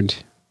what I learned.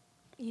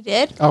 You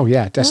did? Oh,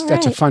 yeah. That's a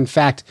right. fun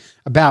fact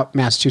about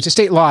Massachusetts.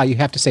 State law, you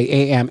have to say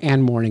a.m.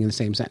 and morning in the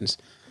same sentence.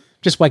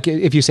 Just like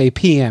if you say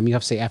p.m., you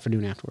have to say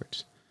afternoon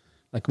afterwards.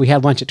 Like we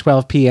had lunch at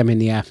 12 p.m. in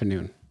the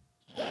afternoon,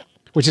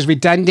 which is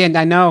redundant.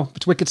 I know.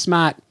 It's wicked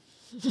smart.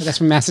 But that's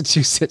from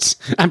Massachusetts.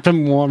 I'm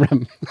from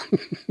Wareham.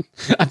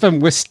 I'm from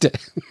Worcester.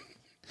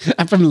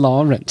 I'm from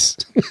Lawrence.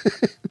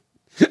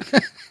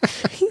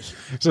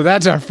 So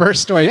that's our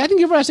first story. I think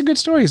you brought us a good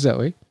story,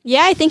 Zoe.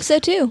 Yeah, I think so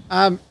too.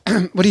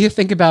 What do you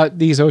think about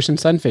these ocean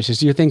sunfishes?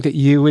 Do you think that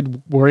you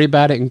would worry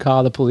about it and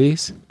call the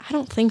police? I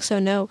don't think so,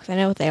 no, because I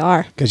know what they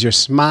are. Because you're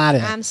smarter.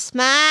 I'm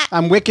smart.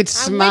 I'm wicked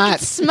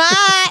smart.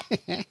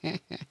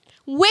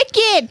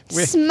 Wicked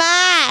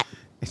smart.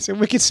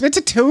 It's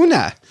a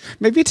tuna.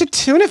 Maybe it's a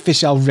tuna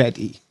fish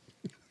already.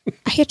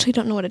 I actually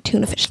don't know what a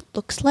tuna fish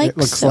looks like. It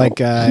looks like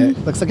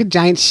a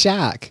giant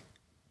shark.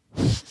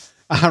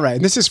 All right.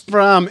 And this is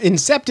from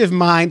Inceptive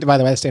Mind. By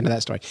the way, that's the end of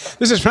that story.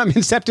 This is from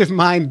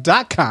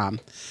InceptiveMind.com.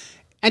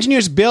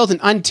 Engineers build an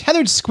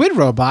untethered squid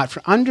robot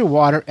for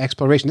underwater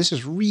exploration. This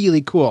is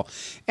really cool.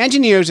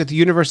 Engineers at the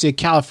University of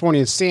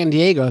California, San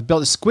Diego have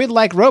built a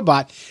squid-like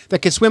robot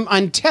that can swim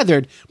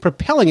untethered,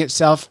 propelling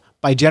itself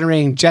by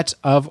generating jets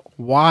of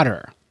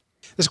water.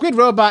 The squid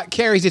robot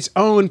carries its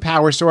own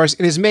power source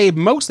and is made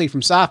mostly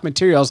from soft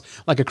materials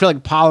like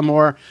acrylic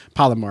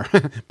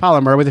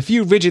polymer with a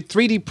few rigid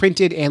 3D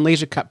printed and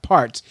laser cut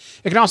parts.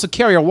 It can also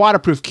carry a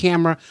waterproof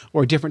camera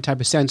or a different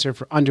type of sensor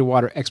for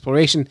underwater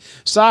exploration.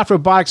 Soft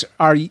robotics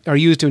are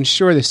used to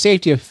ensure the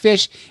safety of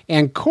fish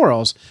and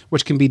corals,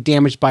 which can be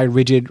damaged by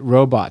rigid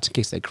robots in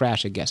case they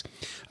crash, I guess.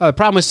 The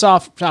problem with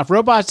soft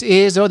robots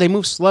is, they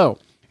move slow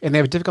and they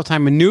have a difficult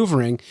time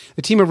maneuvering.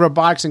 The team of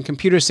robotics and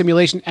computer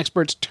simulation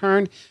experts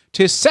turned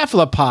to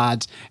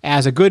cephalopods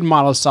as a good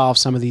model to solve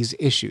some of these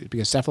issues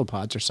because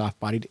cephalopods are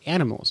soft-bodied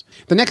animals.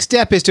 The next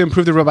step is to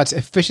improve the robot's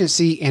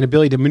efficiency and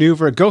ability to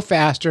maneuver, go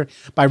faster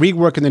by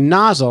reworking the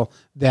nozzle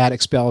that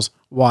expels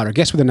water.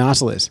 Guess what the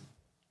nozzle is?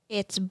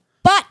 It's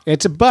butt.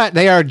 It's a butt.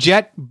 They are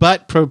jet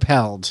butt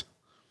propelled.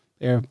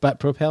 They're butt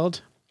propelled?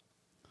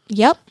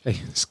 Yep. They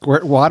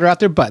squirt water out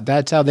their butt.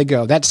 That's how they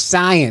go. That's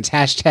science.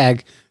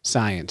 Hashtag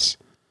science.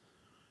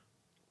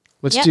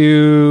 Let's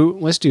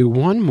do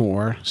one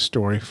more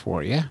story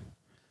for you.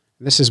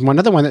 This is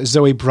another one that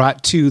Zoe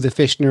brought to the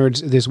Fish Nerds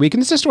this week.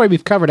 And this is a story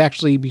we've covered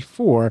actually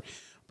before,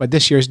 but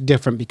this year is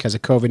different because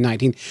of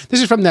COVID-19.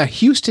 This is from the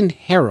Houston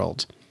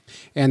Herald.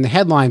 And the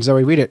headline,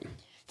 Zoe, read it.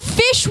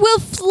 Fish will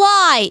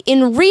fly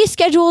in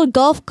rescheduled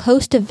Gulf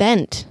Coast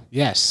event.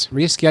 Yes,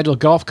 rescheduled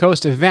Gulf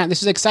Coast event.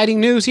 This is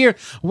exciting news here.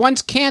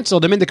 Once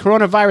canceled amid the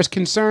coronavirus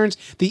concerns,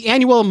 the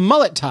annual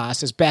mullet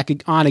toss is back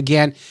on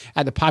again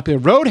at the popular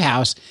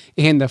Roadhouse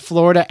in the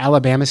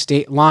Florida-Alabama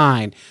state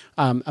line.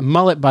 A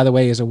mullet, by the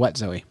way, is a what,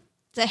 Zoe?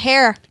 It's a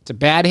hair. It's a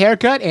bad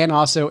haircut and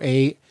also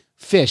a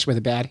fish with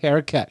a bad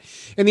haircut.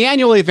 In the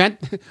annual event,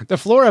 at the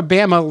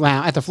Floribama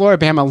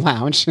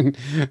Lounge,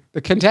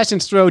 the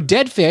contestants throw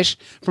dead fish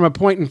from a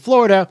point in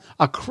Florida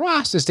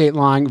across the state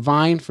line,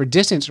 vying for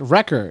distance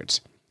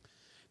records.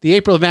 The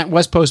April event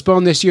was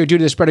postponed this year due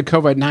to the spread of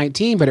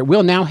COVID-19, but it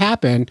will now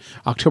happen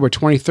October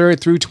 23rd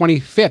through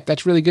 25th.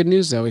 That's really good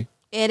news, Zoe.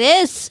 It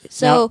is.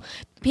 So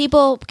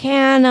people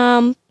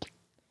can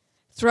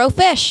throw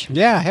fish.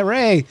 Yeah,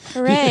 hooray.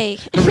 Hooray.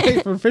 Hooray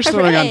for fish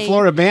throwing on Hooray.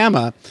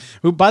 Floribama.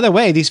 Who, by the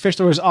way, these fish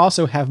throwers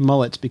also have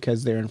mullets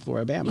because they're in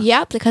Floribama.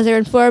 Yep, because they're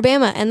in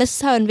Floribama, and this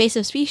is how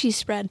invasive species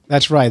spread.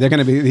 That's right. They're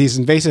going to be these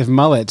invasive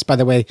mullets. By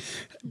the way,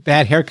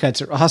 bad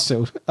haircuts are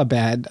also a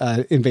bad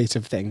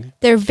invasive thing.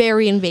 They're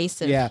very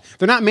invasive. Yeah.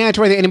 They're not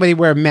mandatory that anybody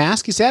wear a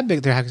mask, he said,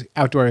 but they're an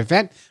outdoor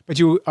event. But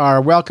you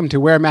are welcome to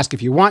wear a mask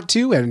if you want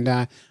to, and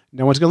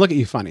no one's going to look at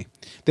you funny.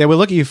 They will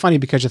look at you funny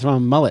because you're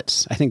throwing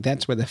mullets. I think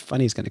that's where the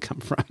funny is going to come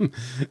from.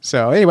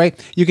 So anyway,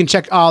 you can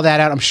check all that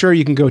out. I'm sure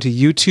you can go to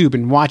YouTube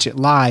and watch it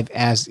live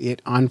as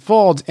it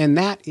unfolds. And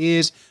that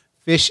is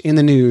Fish in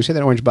the News. Hit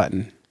that orange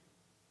button.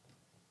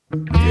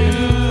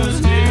 News,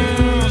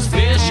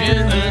 fish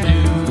in the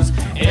news.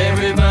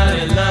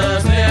 Everybody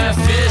loves their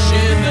fish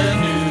in the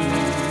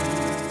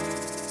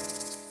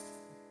news.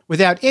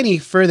 Without any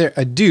further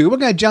ado, we're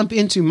going to jump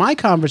into my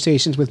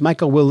conversations with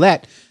Michael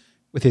Willett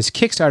with his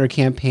Kickstarter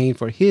campaign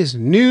for his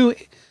new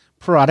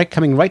product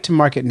coming right to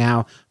market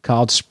now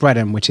called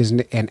Spread'em, which is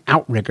an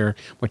outrigger,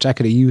 which I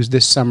could have used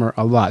this summer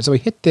a lot. So we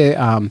hit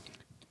the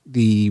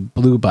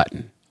blue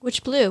button.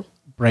 Which blue?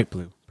 Bright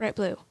blue. Bright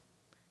blue.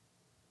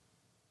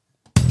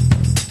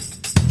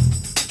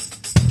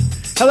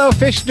 Hello,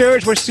 fish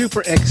nerds. We're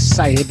super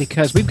excited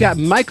because we've got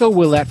Michael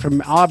Willett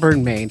from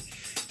Auburn, Maine.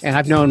 And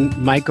I've known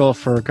Michael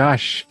for,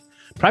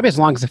 probably as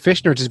long as the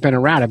Fish Nerds has been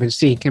around. I've been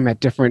seeing him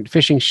at different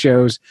fishing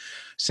shows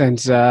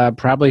since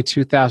probably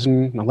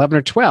 2011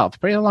 or 12,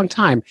 pretty a long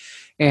time.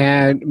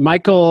 And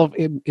Michael,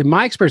 in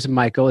my experience with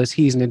Michael, is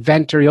he's an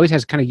inventor. He always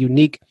has kind of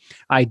unique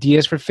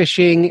ideas for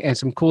fishing and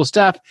some cool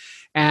stuff.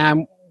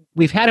 And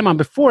we've had him on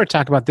before to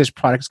talk about this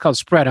product. It's called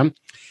Spread'em.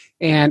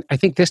 And I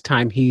think this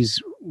time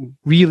he's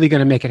really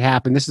going to make it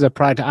happen. This is a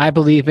product I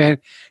believe in.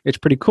 It's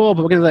pretty cool,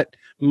 but we're going to let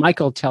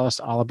Michael tell us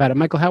all about it.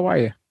 Michael, how are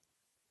you?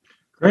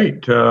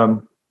 Great.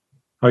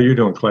 How are you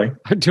doing, Clay?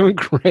 I'm doing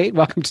great.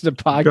 Welcome to the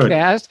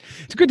podcast.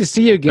 Good. It's good to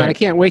see you again. Thanks. I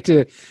can't wait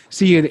to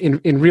see you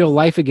in real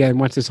life again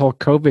once this whole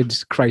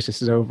COVID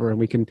crisis is over and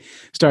we can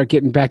start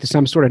getting back to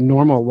some sort of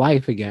normal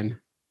life again.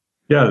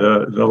 Yeah,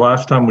 the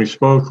last time we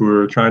spoke, we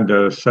were trying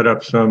to set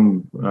up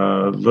some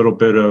little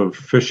bit of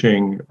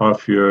fishing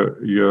off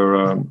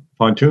your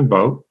pontoon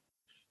boat,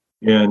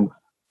 and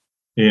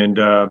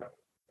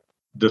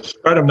the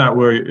Spread'em that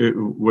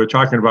we're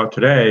talking about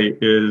today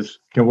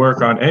can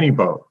work on any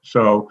boat.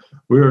 So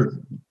we're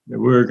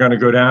going to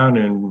go down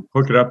and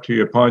hook it up to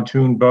your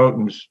pontoon boat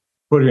and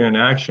put it in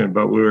action.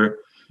 But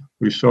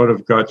we sort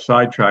of got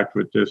sidetracked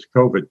with this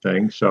COVID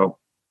thing. So,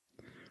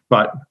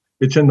 but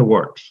it's in the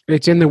works.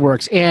 It's in the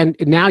works, and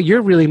now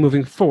you're really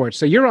moving forward.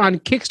 So you're on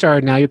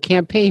Kickstarter now. Your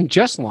campaign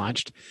just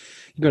launched.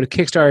 You go to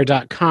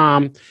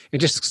Kickstarter.com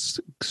and just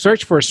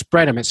search for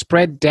Spread'em. It's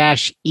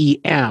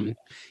Spread-EM.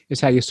 Is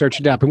how you search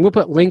it up. And we'll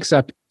put links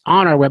up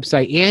on our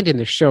website and in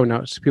the show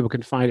notes so people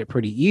can find it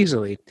pretty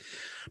easily.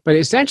 But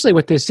essentially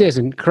what this is,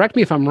 and correct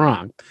me if I'm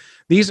wrong,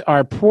 these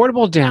are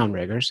portable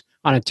downriggers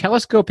on a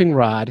telescoping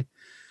rod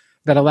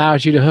that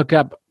allows you to hook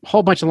up a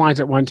whole bunch of lines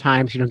at one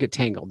time so you don't get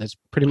tangled. That's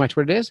pretty much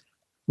what it is?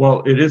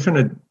 Well, it isn't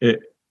a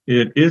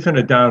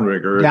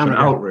downrigger. It's an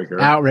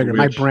outrigger. Outrigger,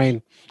 my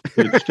brain.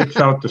 It sticks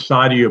out the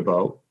side of your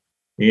boat,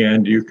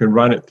 and you can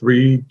run it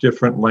 3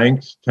 different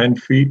lengths, 10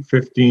 feet,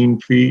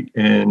 15 feet,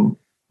 and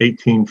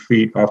 18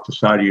 feet off the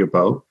side of your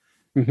boat.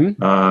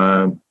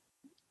 Mm-hmm.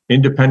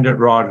 Independent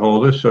rod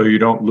holder, so you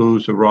don't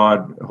lose a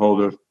rod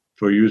holder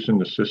for using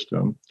the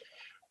system.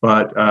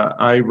 But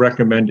I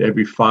recommend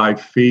every 5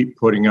 feet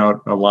putting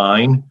out a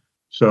line,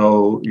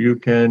 so you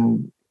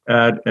can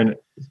add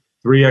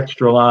 3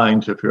 extra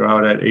lines if you're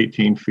out at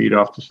 18 feet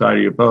off the side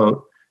of your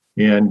boat,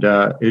 and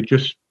it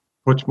just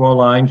puts more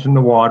lines in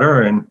the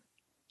water. And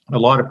a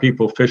lot of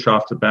people fish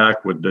off the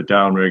back with the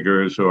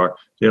downriggers, or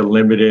they're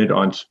limited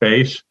on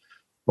space.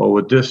 Well,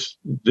 with this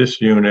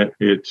unit,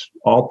 it's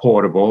all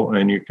portable,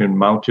 and you can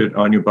mount it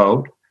on your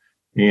boat,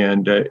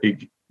 and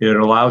it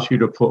allows you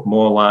to put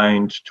more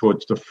lines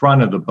towards the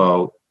front of the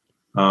boat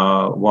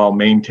while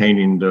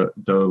maintaining the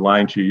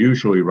lines you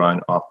usually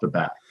run off the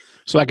back.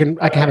 So I can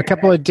have a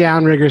couple of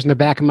downriggers in the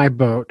back of my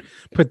boat,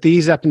 put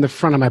these up in the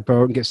front of my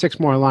boat, and get 6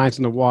 more lines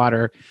in the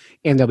water,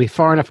 and they'll be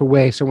far enough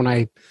away so when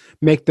I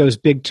make those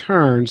big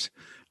turns,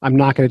 I'm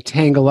not going to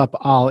tangle up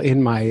all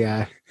in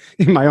my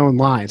own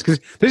lines. Because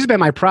this has been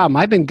my problem.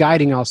 I've been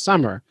guiding all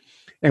summer,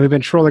 and we've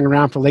been trolling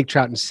around for lake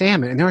trout and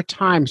salmon. And there are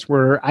times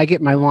where I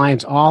get my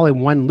lines all in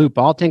one loop,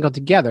 all tangled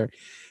together,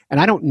 and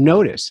I don't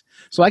notice.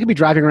 So I could be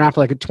driving around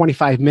for like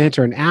 25 minutes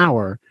or an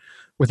hour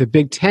with a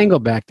big tangle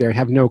back there and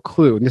have no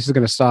clue. And this is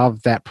going to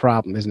solve that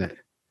problem, isn't it?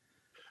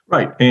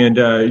 Right. And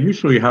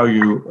usually how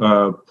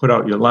you put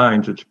out your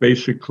lines, it's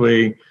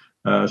basically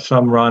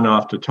some run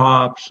off the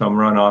top, some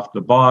run off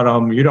the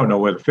bottom. You don't know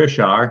where the fish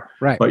are,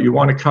 Right. but you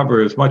want to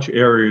cover as much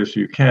area as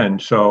you can.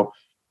 So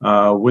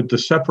with the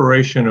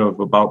separation of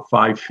about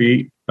 5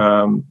 feet,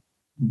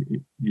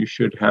 you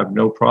should have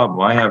no problem.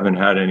 I haven't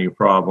had any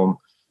problem,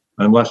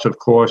 unless, of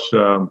course,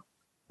 you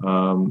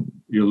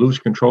lose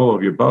control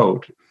of your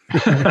boat.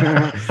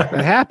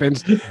 That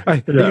happens.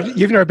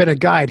 You've never been a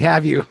guide,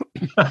 have you?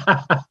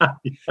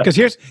 Because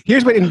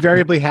here's what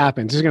invariably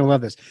happens. You're going to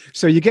love this.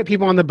 So you get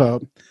people on the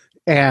boat,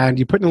 and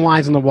you put the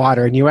lines in the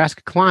water, and you ask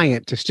a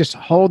client to just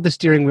hold the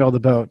steering wheel of the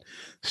boat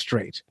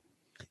straight.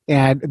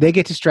 And they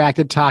get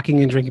distracted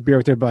talking and drinking beer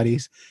with their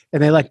buddies,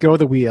 and they let go of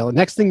the wheel. And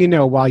next thing you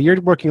know, while you're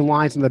working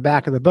lines in the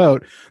back of the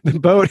boat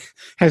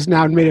has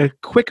now made a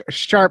quick,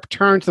 sharp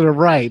turn to the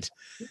right.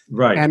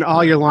 Right. And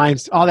all your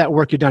lines, all that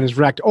work you've done is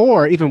wrecked.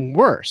 Or even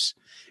worse,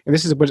 and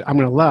this is what I'm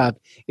going to love,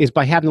 is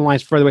by having the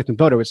lines further away from the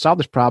boat, it would solve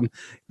this problem.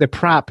 The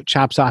prop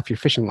chops off your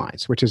fishing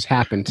lines, which has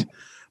happened.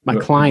 My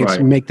clients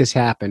make this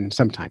happen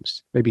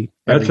sometimes. Maybe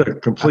that's a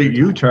complete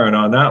U-turn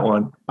on that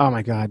one. Oh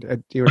my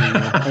God! You already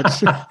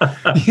know.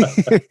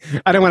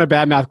 I don't want to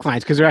badmouth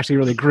clients because they're actually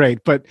really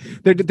great, but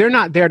they're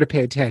not there to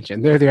pay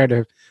attention. They're there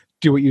to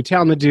do what you tell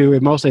them to do,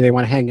 and mostly they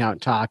want to hang out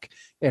and talk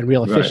and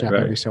reel a fish up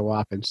every so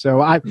often.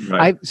 So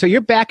so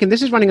you're back, and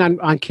this is running on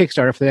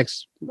Kickstarter for the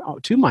next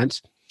 2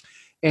 months,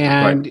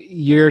 and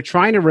you're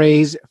trying to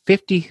raise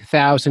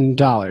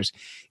 $50,000.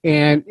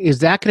 And is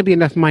that going to be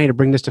enough money to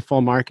bring this to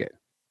full market?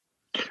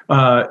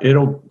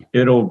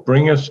 It'll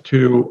bring us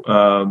to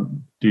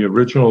the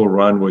original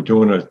run. We're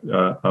doing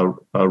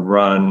a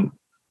run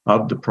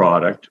of the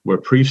product. We're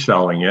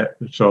pre-selling it,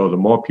 so the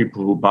more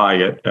people who buy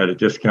it at a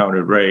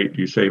discounted rate,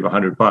 you save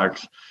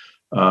 $100.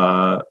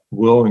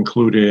 We'll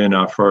include it in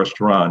our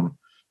first run,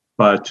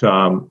 but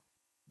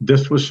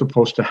this was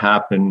supposed to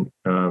happen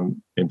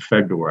in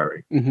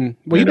February. Mm-hmm.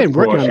 Well, you've been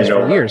working on this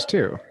for years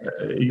too.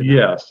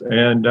 Yes,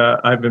 and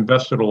I've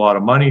invested a lot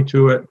of money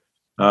to it.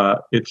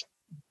 It's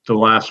the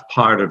last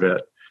part of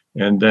it.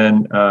 And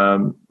then,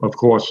 of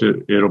course,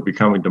 it'll be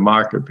coming to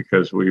market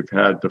because we've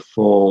had the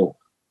full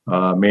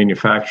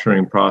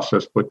manufacturing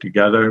process put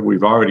together.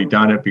 We've already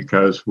done it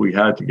because we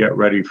had to get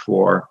ready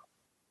for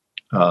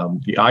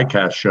the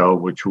ICAST show,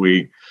 which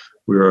we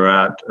were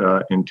at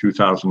in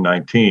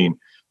 2019.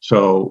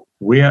 So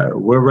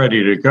we're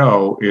ready to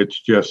go. It's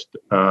just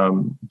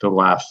the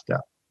last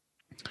step.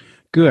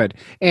 Good.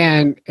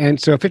 And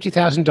so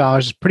 $50,000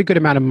 is a pretty good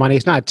amount of money.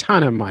 It's not a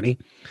ton of money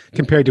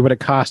compared to what it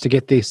costs to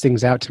get these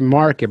things out to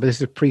market, but this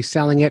is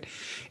pre-selling it.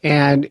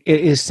 And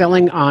it is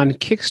selling on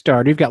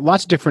Kickstarter. You've got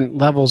lots of different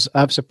levels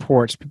of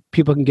supports.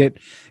 People can get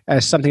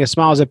something as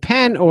small as a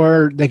pen,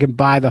 or they can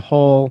buy the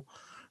whole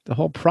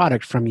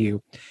product from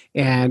you.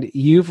 And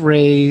you've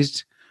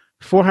raised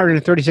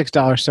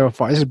 $436 so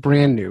far. This is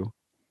brand new.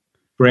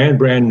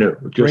 Brand new.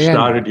 Just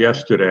started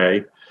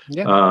yesterday.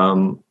 Yeah.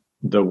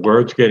 The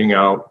word's getting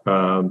out,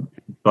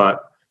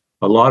 but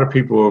a lot of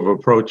people have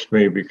approached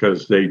me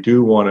because they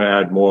do want to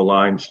add more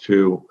lines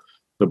to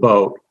the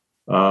boat.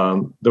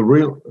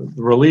 The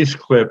release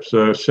clips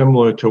are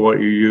similar to what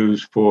you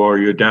use for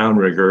your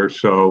downrigger,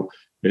 so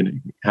it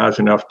has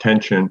enough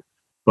tension,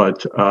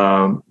 but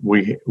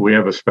we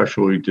have a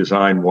specially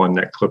designed one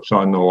that clips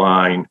on the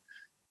line.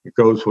 It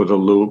goes with a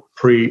loop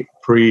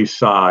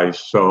pre-sized,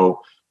 so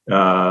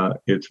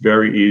it's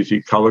very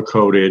easy,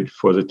 color-coded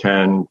for the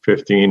 10,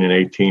 15, and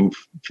 18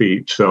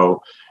 feet.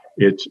 So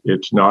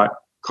it's not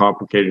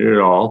complicated at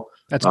all.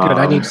 That's good.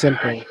 I need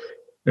simple.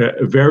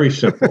 Very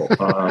simple.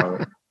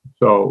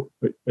 So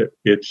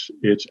it's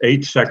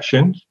 8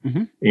 sections,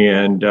 mm-hmm.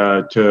 and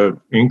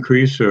to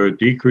increase or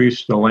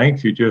decrease the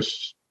length, you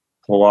just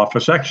pull off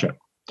a section.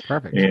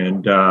 Perfect.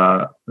 And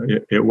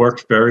it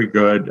works very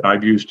good.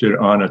 I've used it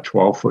on a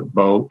 12-foot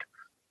boat.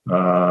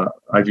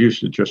 I've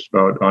used it just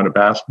about on a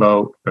bass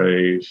boat,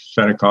 a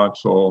center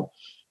console.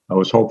 I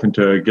was hoping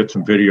to get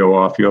some video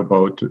off your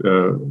boat,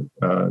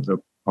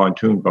 the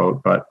pontoon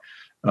boat, but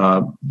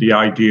the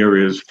idea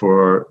is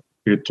for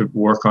it to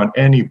work on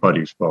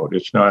anybody's boat.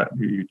 It's not,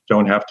 you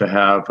don't have to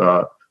have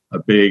a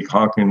big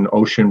honking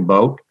ocean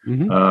boat.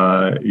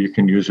 Mm-hmm. You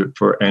can use it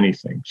for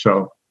anything.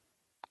 So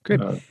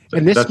good.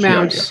 And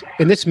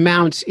this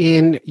mounts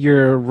in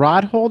your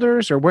rod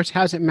holders, or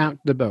how's it mount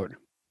the boat?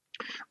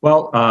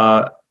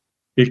 Well,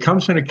 it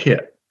comes in a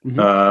kit.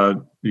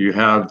 Mm-hmm. You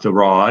have the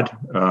rod,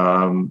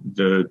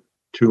 the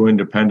 2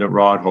 independent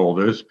rod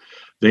holders.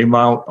 They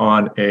mount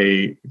on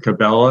a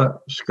Cabela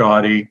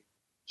Scotty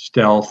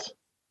Stealth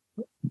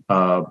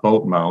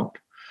boat mount.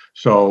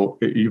 So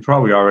you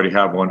probably already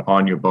have one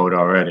on your boat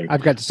already.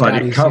 I've got the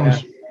Scotties.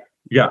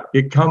 But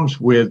it comes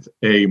with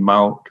a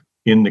mount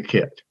in the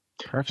kit.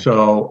 Perfect.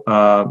 So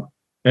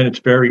and it's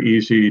very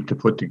easy to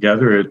put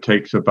together. It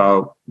takes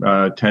about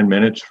 10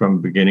 minutes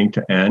from beginning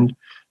to end,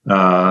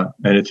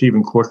 and it's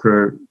even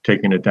quicker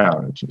taking it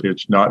down.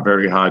 It's not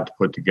very hard to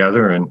put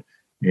together, and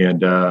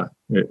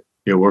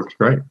it works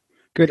great.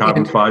 Good.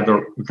 Carbon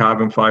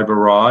fiber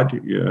rod,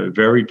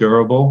 very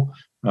durable.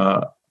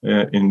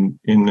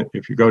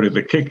 If you go to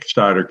the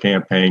Kickstarter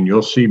campaign,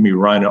 you'll see me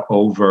run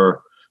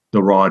over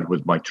the rod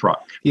with my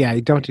truck. Yeah,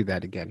 don't do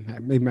that again.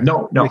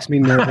 No. Makes me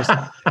nervous.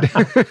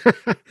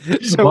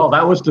 Well,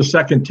 that was the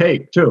second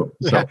take too.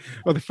 So. Yeah.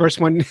 Well, the first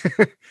one,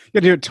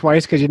 you do it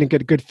twice because you didn't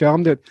get a good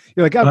film. You're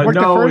like, oh, it worked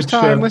the first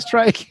time. Let's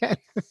try again.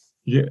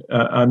 Yeah,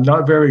 I'm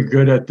not very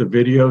good at the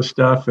video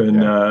stuff,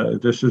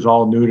 and this is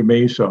all new to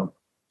me. So,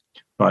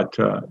 but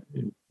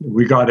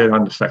we got it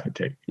on the second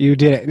take. You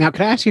did it. Now,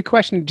 can I ask you a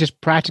question? Just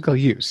practical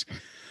use.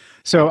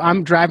 So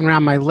I'm driving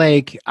around my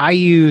lake. I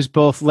use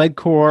both lead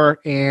core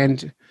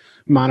and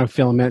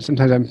monofilament.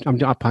 Sometimes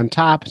I'm up on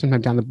top,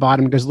 sometimes down the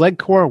bottom. Does lead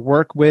core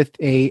work with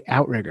a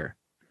outrigger?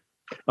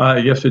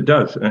 Yes, it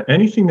does.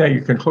 Anything that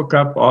you can hook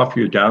up off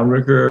your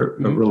downrigger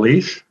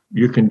release,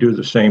 you can do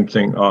the same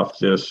thing off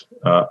this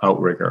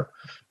outrigger.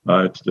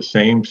 It's the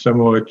same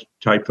similar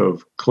type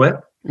of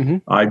clip. Mm-hmm.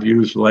 I've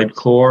used lead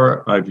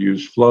core. I've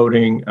used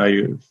floating. I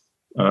use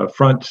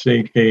front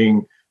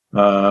sinking.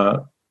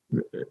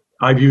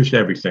 I've used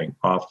everything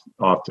off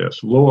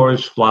this.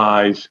 Lures,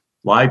 flies,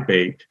 live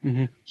bait.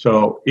 Mm-hmm.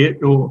 So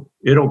it'll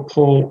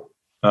pull.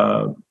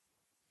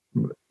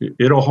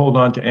 It'll hold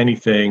on to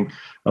anything.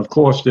 Of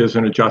course, there's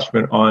an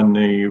adjustment on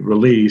the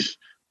release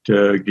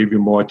to give you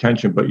more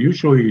attention, but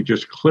usually you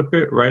just clip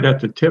it right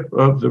at the tip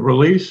of the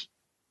release,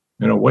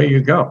 and away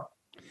you go.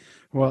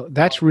 Well,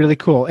 that's really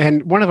cool.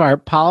 And one of our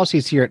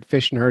policies here at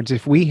Fish Nerds,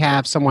 if we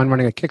have someone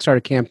running a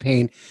Kickstarter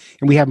campaign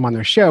and we have them on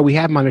their show, we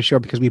have them on the show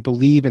because we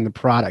believe in the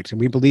product and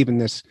we believe in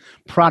this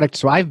product.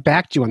 So I've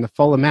backed you on the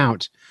full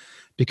amount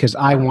because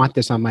I want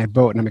this on my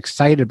boat and I'm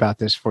excited about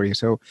this for you.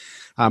 So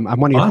I'm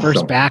one of your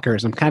first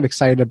backers. I'm kind of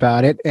excited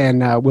about it,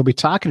 and we'll be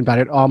talking about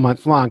it all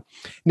month long.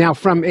 Now,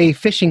 from a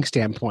fishing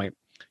standpoint,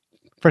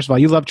 first of all,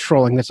 you love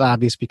trolling. That's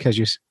obvious because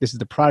this is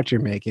the product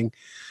you're making.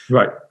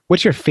 Right.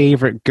 What's your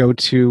favorite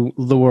go-to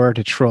lure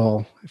to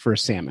troll for a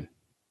salmon?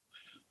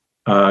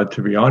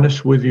 To be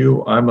honest with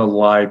you, I'm a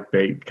live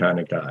bait kind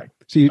of guy.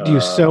 So do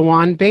you sew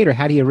on bait, or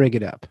how do you rig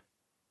it up?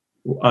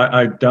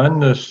 I've done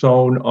the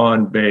sewn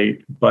on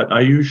bait, but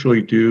I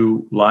usually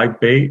do live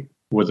bait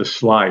with a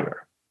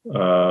slider.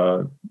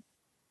 Goes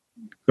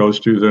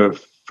through the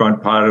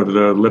front part of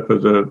the lip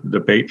of the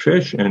bait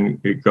fish,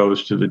 and it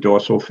goes to the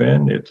dorsal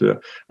fin.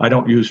 I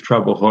don't use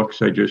treble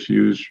hooks. I just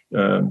use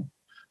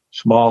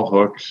small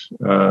hooks,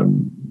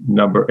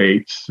 number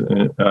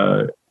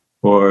 8s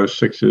or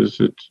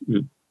 6s.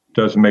 It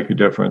doesn't make a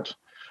difference.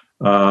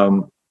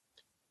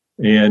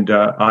 And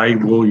I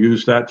will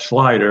use that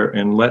slider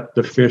and let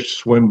the fish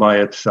swim by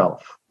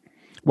itself.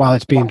 While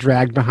it's being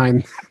dragged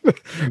behind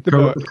the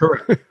boat.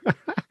 Correct.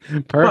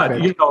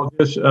 Perfect. But,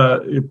 this,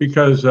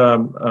 because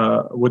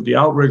with the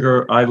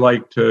outrigger, I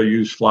like to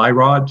use fly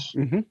rods.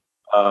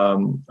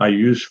 Mm-hmm. I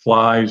use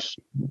flies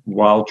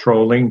while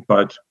trolling,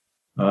 but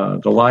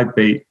the live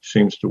bait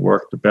seems to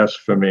work the best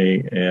for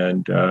me.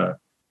 And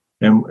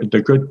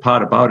the good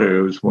part about it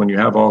is when you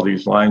have all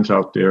these lines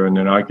out there and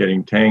they're not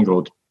getting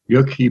tangled,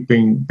 you're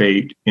keeping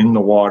bait in the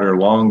water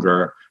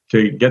longer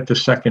to get the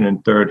second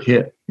and third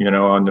hit,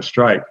 on the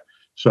strike.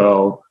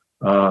 So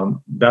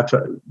that's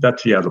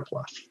the other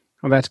plus.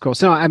 Oh, that's cool.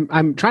 So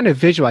I'm trying to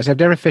visualize. I've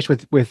never fished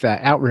with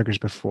outriggers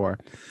before,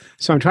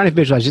 so I'm trying to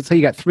visualize. Let's say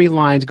you got 3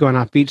 lines going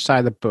off each side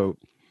of the boat,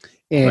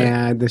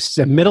 and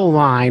the middle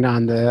line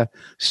on the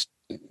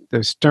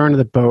stern of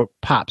the boat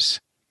pops.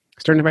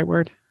 Stern, the right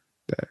word?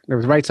 The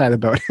right side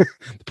of the boat, the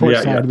port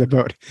side of the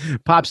boat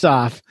pops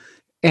off,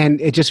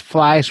 and it just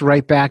flies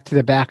right back to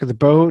the back of the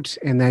boat.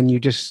 And then you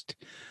just,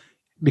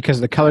 because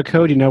of the color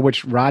code, you know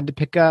which rod to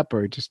pick up,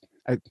 or just.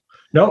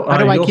 No, how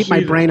do I keep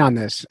my brain on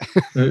this?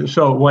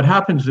 So what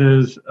happens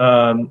is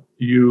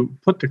you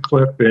put the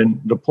clip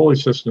in, the pulley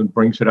system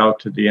brings it out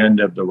to the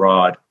end of the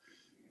rod.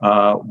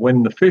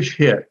 When the fish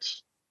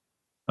hits,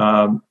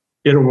 it'll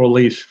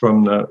release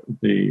from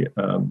the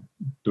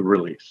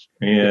release,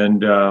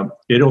 and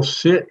it'll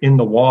sit in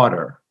the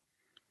water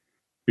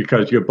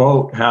because your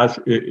boat has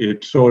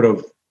it sort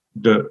of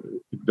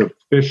the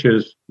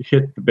fishes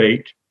hit the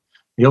bait.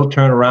 He'll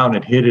turn around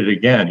and hit it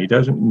again. He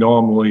doesn't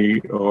normally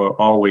or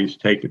always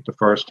take it the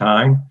first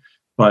time,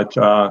 but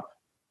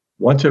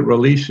once it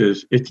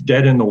releases, it's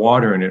dead in the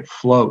water and it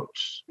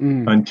floats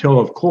until,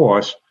 of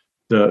course,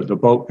 the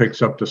boat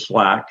picks up the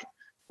slack.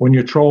 When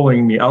you're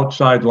trolling, the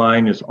outside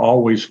line is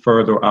always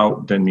further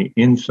out than the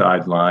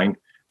inside line.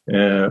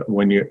 When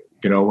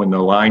when the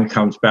line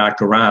comes back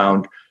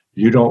around,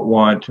 you don't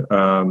want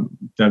them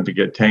to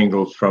get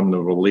tangled from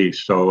the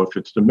release. So if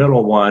it's the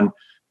middle one,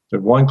 the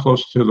one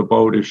close to the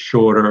boat is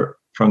shorter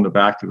from the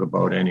back of the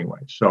boat anyway.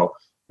 So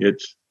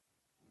it's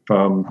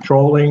from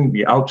trolling,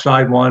 the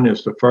outside one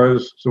is the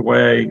furthest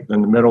away,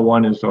 then the middle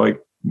one is like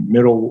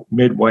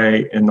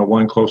midway, and the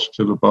one close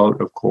to the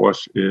boat, of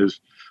course, is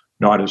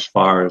not as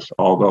far as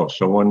all those.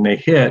 So when they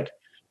hit,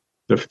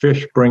 the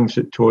fish brings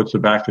it towards the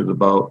back of the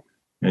boat,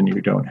 and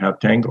you don't have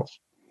tangles.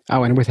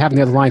 Oh, and with having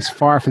the other lines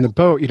far from the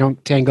boat, you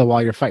don't tangle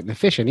while you're fighting the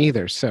fishing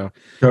either. So,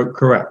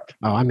 Correct.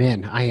 oh, I'm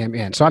in. I am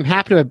in. So I'm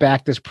happy to have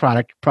backed this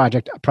project.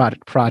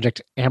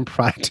 And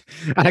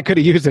I could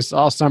have used this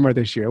all summer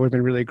this year. It would have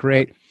been really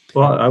great.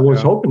 Well, I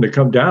was hoping to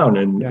come down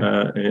and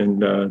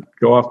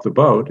go off the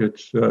boat.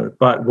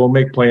 But we'll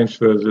make plans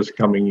for this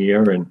coming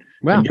year and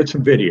get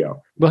some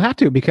video. We'll have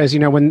to, because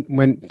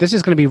when this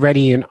is going to be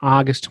ready in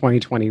August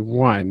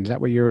 2021. Is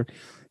that what your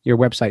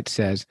website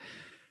says?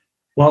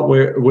 Well,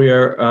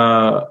 we're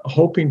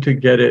hoping to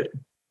get it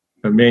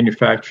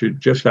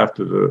manufactured just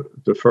after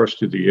the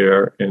first of the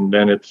year, and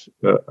then it's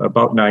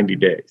about 90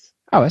 days.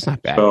 Oh, that's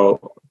not bad.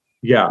 So,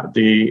 yeah,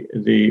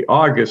 the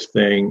August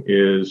thing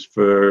is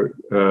for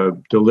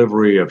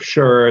delivery of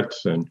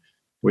shirts, and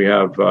we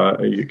have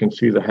you can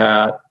see the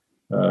hat,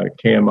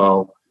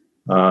 camo,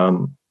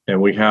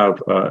 and we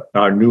have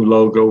our new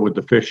logo with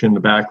the fish in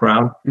the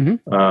background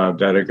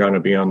that are going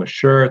to be on the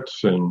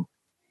shirts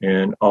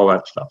and all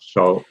that stuff.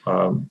 So.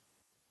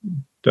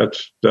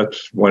 That's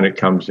when it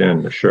comes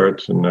in, the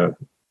shirts and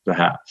the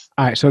hats.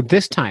 All right. So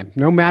this time,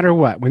 no matter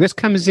what, when this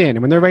comes in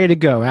and when they're ready to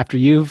go, after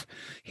you've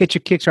hit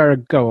your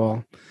Kickstarter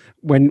goal,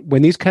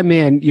 when these come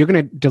in, you're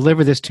going to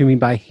deliver this to me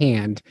by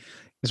hand.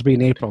 This will be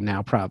in April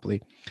now,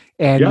 probably.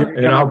 And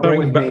I'll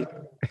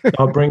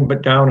bring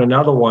down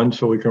another one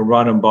so we can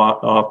run them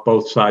off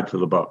both sides of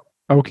the boat.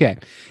 Okay,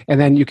 and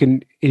then you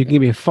can give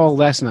me a full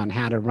lesson on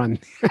how to run.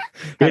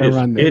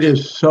 Run this. It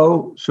is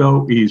so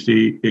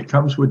easy. It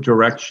comes with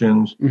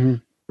directions.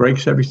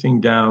 Breaks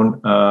everything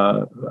down.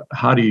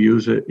 How to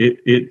use it.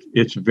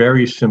 It's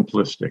very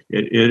simplistic.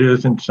 It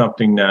isn't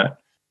something that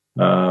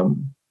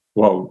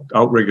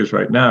outriggers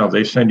right now,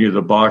 they send you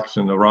the box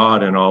and the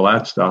rod and all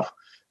that stuff,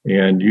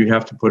 and you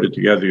have to put it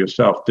together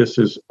yourself. This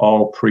is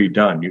all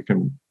pre-done. You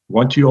can,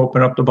 once you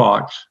open up the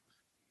box,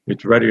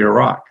 it's ready to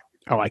rock.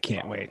 Oh, I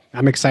can't wait.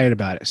 I'm excited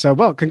about it. So,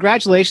 well,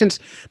 congratulations,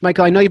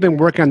 Michael. I know you've been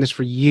working on this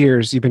for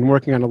years. You've been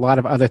working on a lot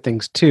of other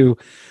things too,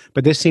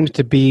 but this seems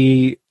to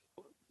be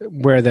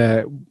where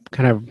the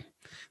kind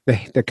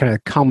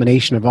of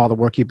culmination of all the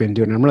work you've been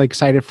doing. I'm really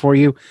excited for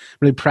you. I'm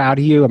really proud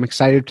of you. I'm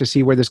excited to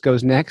see where this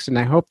goes next, and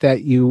I hope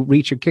that you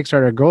reach your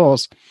Kickstarter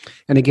goals.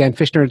 And again,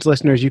 Fish Nerds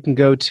listeners, you can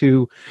go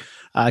to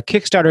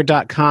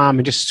Kickstarter.com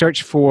and just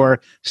search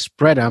for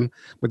Spread'em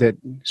with it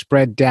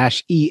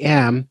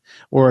spread-em,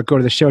 or go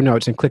to the show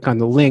notes and click on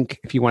the link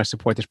if you want to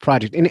support this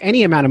project. And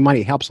any amount of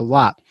money helps a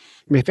lot.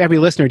 I mean, if every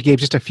listener gave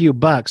just a few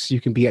bucks, you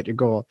can be at your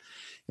goal,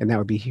 and that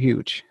would be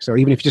huge. So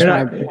even if you just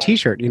want a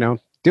t-shirt,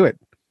 do it.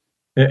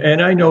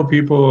 And I know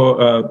people,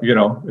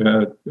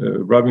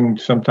 rubbing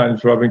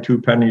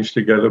two pennies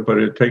together, but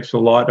it takes a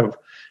lot of,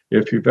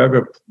 if you've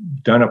ever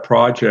done a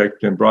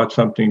project and brought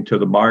something to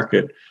the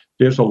market,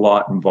 there's a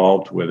lot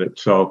involved with it.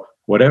 So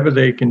whatever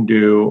they can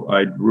do,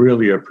 I'd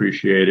really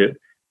appreciate it.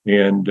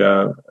 And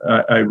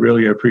I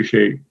really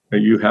appreciate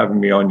you having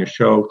me on your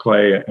show,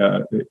 Clay.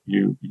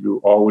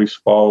 You always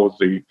follow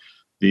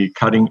the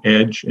cutting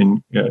edge,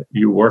 and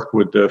you work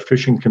with the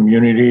fishing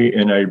community.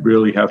 And I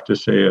really have to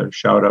say a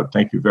shout out.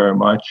 Thank you very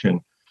much.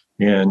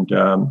 And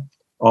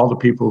all the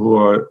people who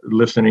are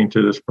listening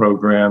to this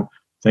program,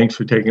 thanks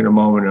for taking a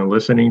moment and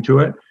listening to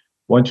it.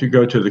 Once you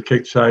go to the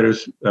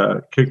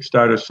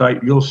Kickstarter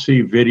site, you'll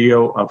see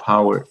video of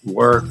how it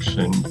works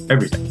and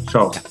everything.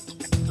 So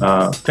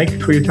thank you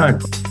for your time.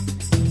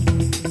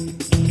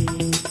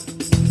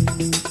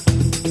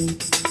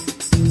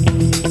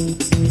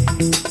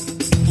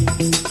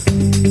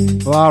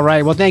 Well, all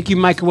right. Well, thank you,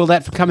 Michael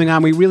Willett, for coming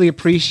on. We really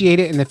appreciate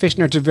it, and the Fish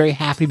Nerds are very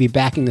happy to be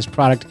backing this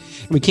product.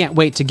 And we can't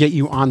wait to get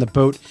you on the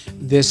boat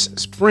this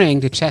spring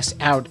to test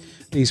out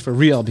these for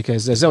real,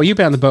 because Zoe, you've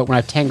been on the boat when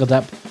I've tangled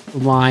up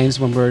lines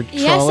when we're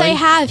trolling. Yes, I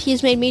have.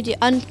 He's made me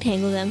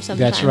untangle them sometimes.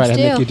 That's right. I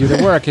make you do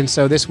the work, and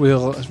so this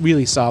will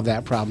really solve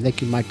that problem.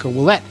 Thank you, Michael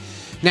Willett.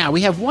 Now,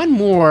 we have one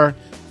more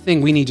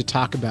thing we need to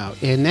talk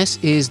about, and this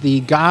is the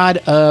God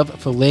of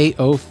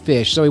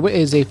Filet-O-Fish. Zoe, what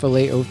is a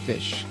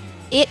Filet-O-Fish?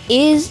 It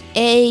is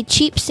a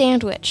cheap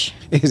sandwich.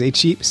 It is a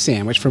cheap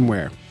sandwich from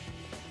where?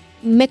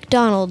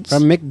 McDonald's.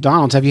 From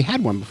McDonald's. Have you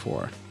had one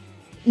before?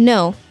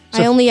 No.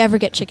 I only ever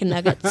get chicken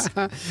nuggets.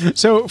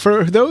 So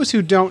for those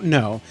who don't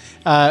know,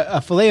 a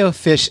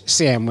Filet-O-Fish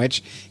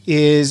sandwich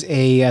is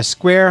a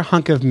square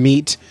hunk of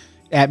meat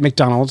at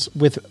McDonald's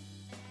with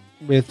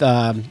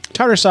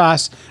tartar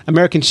sauce,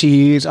 American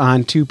cheese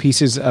on two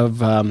pieces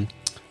of,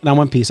 not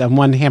one piece, of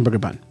one hamburger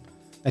bun.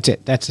 That's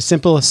it. That's as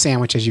simple a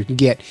sandwich as you can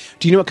get.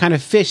 Do you know what kind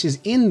of fish is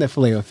in the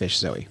Filet-O-Fish,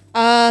 Zoe?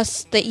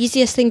 The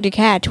easiest thing to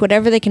catch.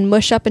 Whatever they can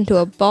mush up into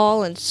a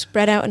ball and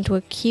spread out into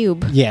a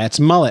cube. Yeah, it's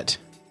mullet.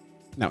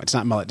 No, it's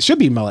not mullet. It should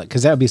be mullet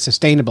because that would be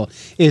sustainable.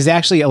 It is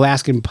actually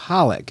Alaskan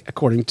pollock,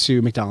 according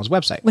to McDonald's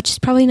website. Which is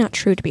probably not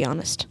true, to be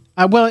honest.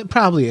 Well, it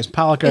probably is.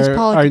 Pollock are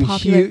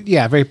popular?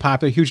 Very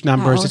popular, huge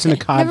numbers. Oh, okay. It's in the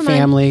cod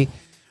family.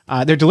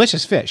 They're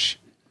delicious fish.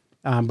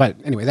 But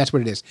anyway, that's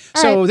what it is.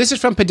 This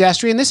is from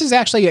Pedestrian. This is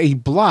actually a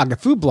blog, a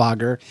food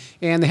blogger.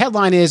 And the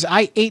headline is,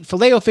 I ate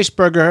Filet-O-Fish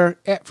burger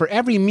for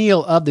every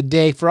meal of the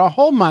day for a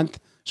whole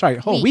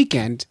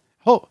weekend.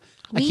 Oh,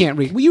 I can't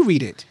read. Will you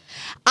read it?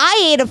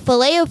 I ate a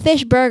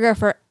Filet-O-Fish burger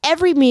for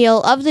every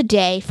meal of the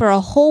day for a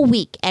whole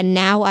week, and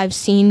now I've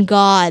seen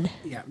God.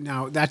 Yeah.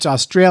 Now that's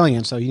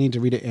Australian, so you need to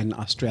read it in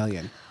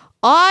Australian.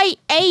 I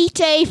ate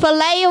a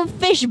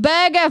Filet-O-Fish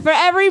burger for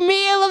every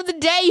meal of the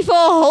day for a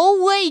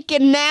whole week,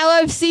 and now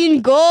I've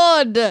seen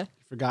God.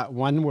 Forgot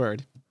one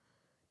word.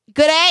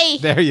 Good day.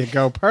 There you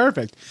go.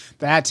 Perfect.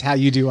 That's how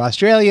you do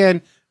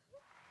Australian.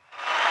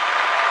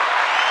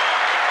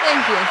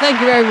 Thank you. Thank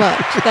you very much.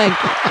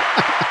 Thank you.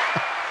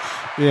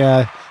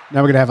 Yeah.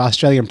 Now we're going to have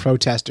Australian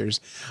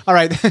protesters. All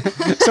right.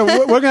 So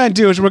what we're going to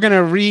do is we're going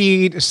to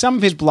read some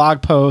of his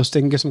blog posts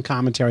and give some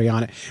commentary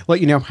on it,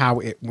 let you know how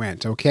it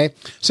went, okay?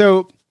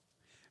 So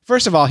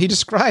first of all, he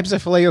describes a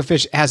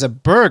Filet-O-Fish as a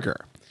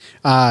burger.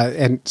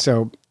 And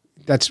so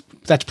that's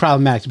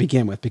problematic to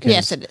begin with because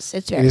Yes, it is.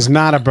 It's it very is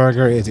not a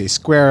burger. It's a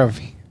square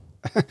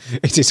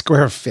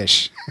of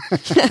fish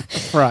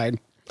fried.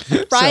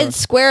 fried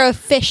square of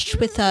fish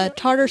with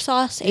tartar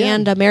sauce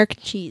and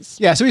American cheese.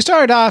 Yeah, so he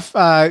started off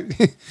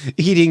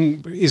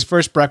eating his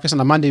first breakfast on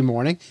a Monday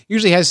morning.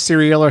 Usually has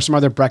cereal or some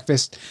other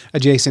breakfast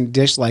adjacent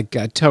dish like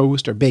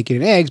toast or bacon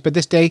and eggs, but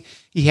this day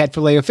he had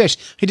Filet-O-Fish.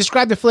 He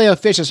described the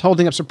Filet-O-Fish as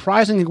holding up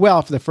surprisingly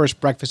well for the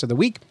first breakfast of the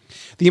week.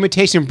 The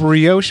imitation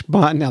brioche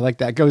bun, I like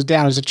that, goes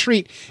down as a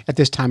treat at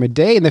this time of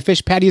day, and the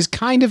fish patty is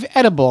kind of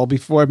edible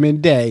before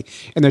midday,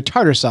 and the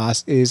tartar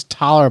sauce is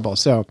tolerable.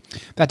 So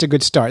that's a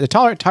good start. The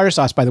tartar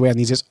sauce, by the way, on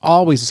these is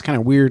always this kind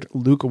of weird,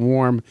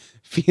 lukewarm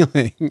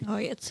feeling. Oh,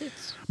 it's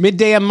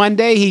Midday on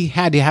Monday, he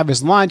had to have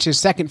his lunch, his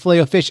second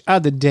Filet-O-Fish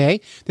of the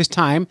day. This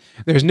time,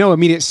 there's no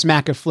immediate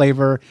smack of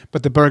flavor,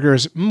 but the burger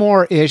is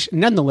more-ish.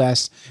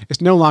 Nonetheless, it's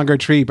no longer a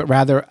treat, but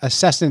rather a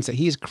sustenance that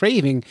he's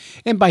craving.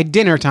 And by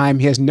dinner time,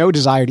 he has no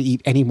desire to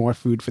eat any more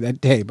food for that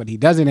day, but he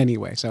does it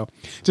anyway. So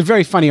it's a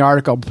very funny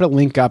article. We'll put a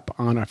link up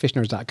on our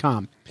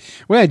fishnerds.com.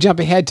 We're going to jump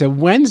ahead to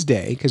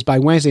Wednesday, because by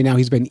Wednesday now,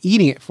 he's been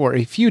eating it for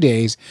a few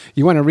days.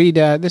 You want to read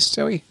this,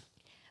 Zoe?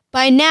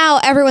 By now,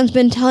 everyone's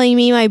been telling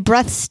me my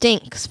breath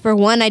stinks. For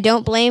one, I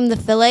don't blame the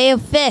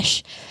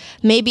Filet-O-Fish.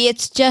 Maybe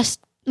it's just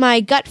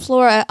my gut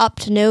flora up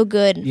to no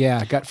good.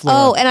 Yeah, gut flora.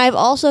 Oh, and I've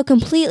also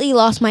completely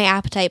lost my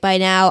appetite by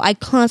now. I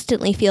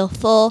constantly feel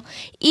full.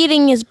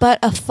 Eating is but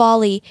a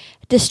folly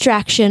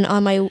distraction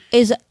on my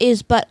is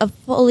but a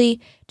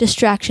fully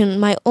distraction.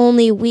 My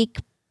only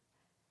the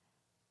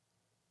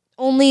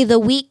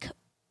weak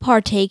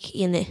partake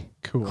in it.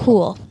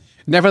 Cool.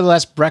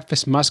 Nevertheless,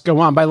 breakfast must go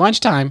on. By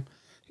lunchtime,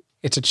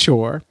 it's a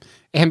chore.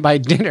 And by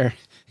dinner,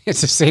 it's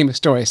the same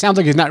story. It sounds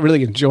like he's not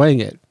really enjoying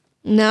it.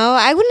 No,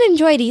 I wouldn't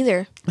enjoy it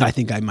either. I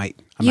think I might.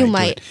 You do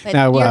might, it. but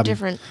Now, you're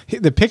different.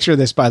 The picture of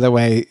this, by the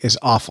way, is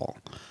awful.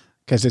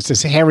 Because it's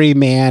this hairy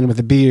man with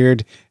a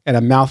beard and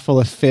a mouthful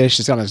of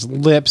fish. It's on his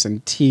lips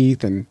and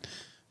teeth and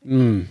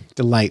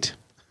delight.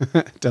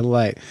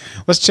 Delight.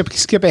 Let's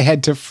skip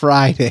ahead to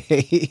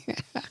Friday.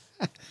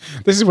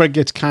 This is where it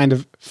gets kind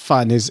of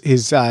fun. His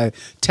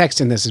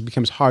text in this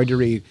becomes hard to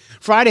read.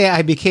 Friday,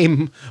 I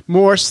became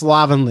more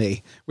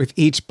slovenly with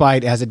each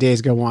bite as the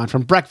days go on.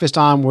 From breakfast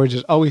onwards,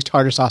 there's always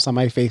tartar sauce on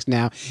my face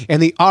now,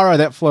 and the aura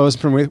that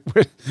flows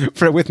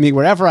with me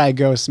wherever I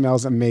go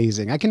smells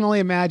amazing. I can only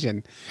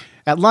imagine.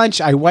 At lunch,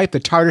 I wipe the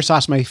tartar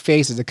sauce on my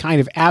face as a kind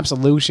of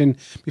absolution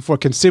before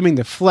consuming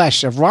the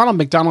flesh of Ronald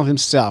McDonald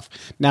himself.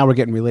 Now we're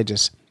getting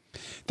religious.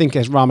 Think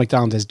as Ronald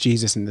McDonald as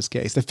Jesus in this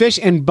case. The fish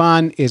and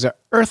bun is an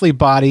earthly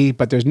body,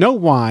 but there's no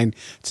wine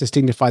to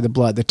dignify the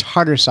blood. The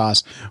tartar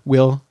sauce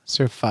will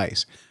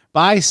suffice.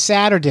 By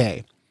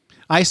Saturday,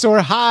 I soar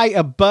high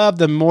above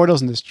the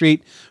mortals in the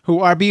street who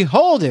are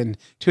beholden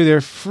to their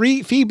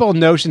feeble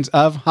notions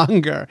of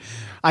hunger.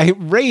 I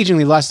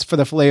ragingly lust for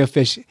the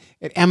Filet-O-Fish.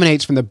 It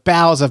emanates from the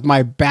bowels of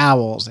my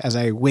bowels as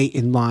I wait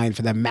in line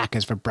for the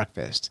macas for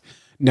breakfast.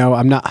 No,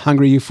 I'm not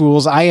hungry, you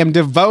fools. I am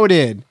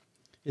devoted.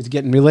 It's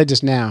getting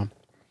religious now.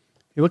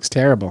 He looks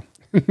terrible.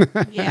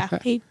 Yeah.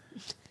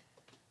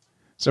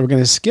 So we're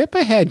going to skip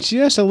ahead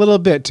just a little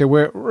bit to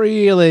where it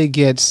really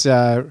gets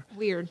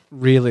Weird.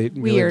 really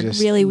religious.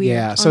 Really weird.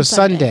 Yeah. So on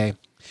Sunday,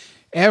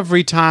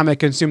 every time I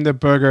consume the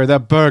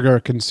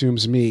burger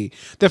consumes me.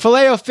 The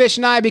Filet-O-Fish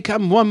and I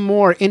become one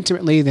more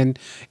intimately than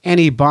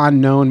any bond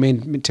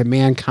known to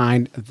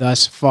mankind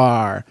thus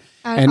far.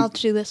 I'll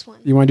do this one.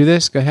 You want to do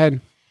this? Go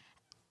ahead.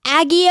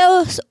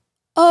 Agios,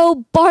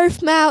 oh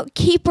Barfmouth,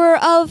 keeper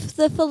of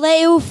the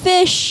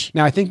Filet-O-Fish.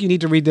 Now, I think you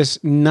need to read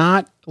this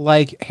not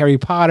like Harry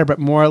Potter, but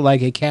more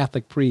like a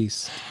Catholic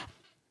priest.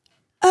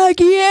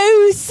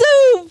 Agios,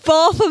 oh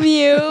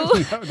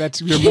Bartholomew. No,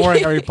 you're more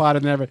Harry Potter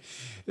than ever.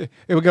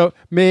 It would go,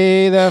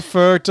 may the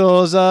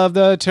fertiles of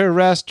the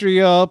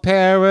terrestrial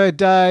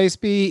paradise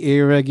be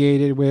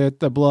irrigated with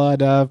the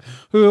blood of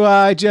who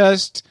I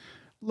just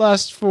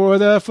lust for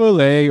the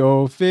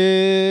Filet-O-Fish.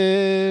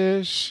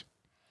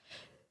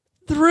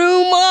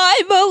 Through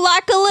my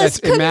miraculous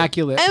That's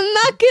immaculate.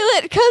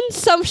 immaculate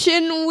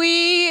consumption,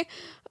 we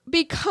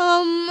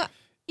become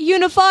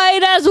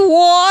unified as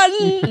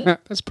one.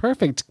 That's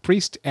perfect.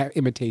 Priest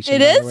imitation. It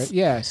by the is? way.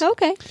 Yes.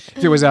 Okay.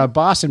 If it was a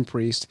Boston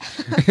priest,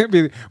 it'd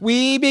be,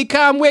 we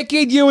become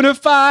wicked,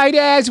 unified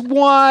as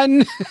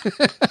one.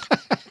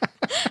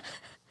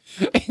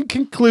 In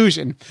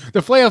conclusion,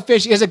 the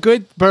Filet-O-Fish is a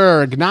good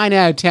burger. 9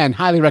 out of 10.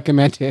 Highly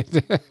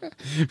recommended.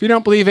 If you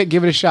don't believe it,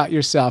 give it a shot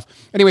yourself.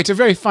 Anyway, it's a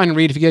very fun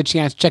read. If you get a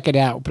chance, check it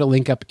out. We'll put a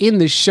link up in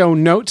the show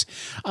notes.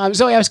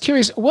 Zoe, I was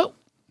curious, what,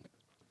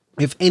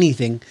 if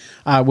anything,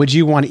 would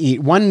you want to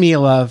eat one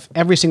meal of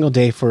every single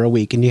day for a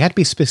week? And you have to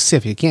be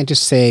specific. You can't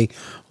just say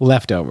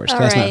leftovers.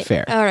 That's not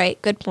fair. All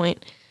right. Good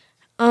point.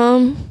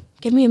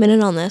 Give me a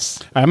minute on this.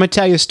 All right, I'm going to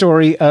tell you a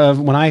story of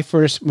when I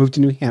first moved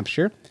to New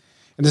Hampshire.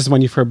 And this is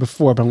one you've heard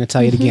before, but I'm going to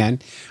tell you it again.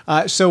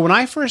 So when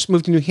I first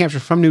moved to New Hampshire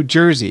from New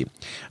Jersey,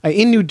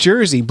 in New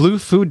Jersey, blue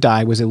food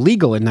dye was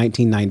illegal in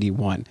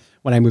 1991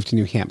 when I moved to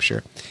New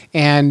Hampshire.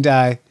 And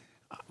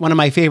one of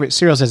my favorite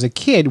cereals as a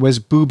kid was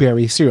Boo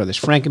Berry cereal. There's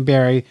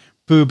Frankenberry,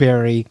 Boo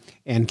Berry,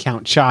 and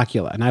Count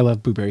Chocula. And I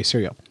love Boo Berry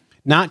cereal.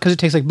 Not because it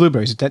tastes like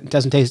blueberries. It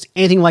doesn't taste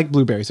anything like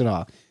blueberries at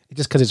all. It's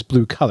just because it's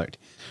blue colored.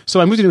 So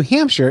I moved to New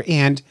Hampshire,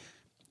 and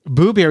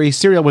Boo Berry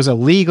cereal was a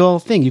legal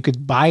thing. You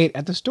could buy it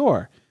at the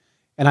store.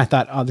 And I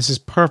thought, oh, this is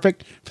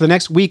perfect. For the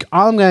next week,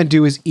 all I'm going to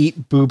do is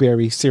eat Boo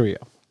Berry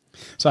cereal.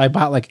 So I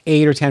bought like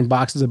 8 or 10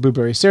 boxes of Boo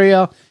Berry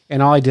cereal,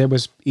 and all I did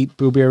was eat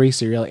Boo Berry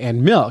cereal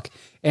and milk.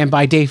 And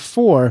by day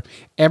 4,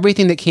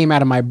 everything that came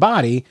out of my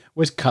body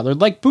was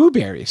colored like Boo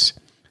Berries.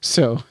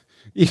 So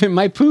even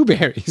my Pooh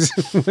Berries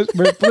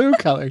were blue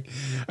colored.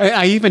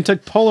 I even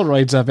took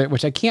Polaroids of it,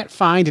 which I can't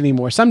find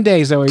anymore. Some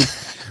days, Zoe,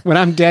 when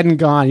I'm dead and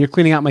gone, you're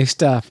cleaning out my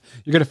stuff,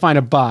 you're going to find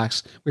a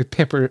box with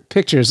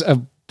pictures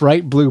of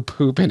bright blue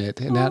poop in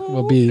it, and that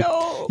will be,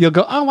 you'll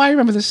go, oh, I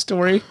remember this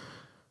story.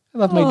 I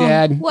love my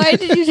dad. Why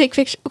did you take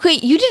pictures?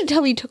 Wait, you didn't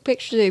tell me you took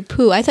pictures of your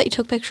poo. I thought you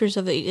took pictures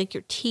of like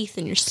your teeth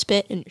and your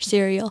spit and your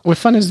cereal. What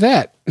fun is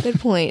that?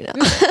 Good point.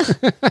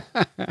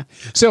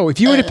 So if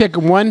you were to pick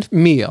one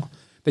meal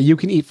that you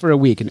can eat for a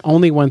week and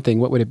only one thing,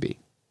 what would it be?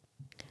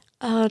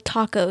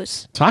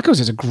 Tacos.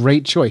 Tacos is a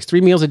great choice. 3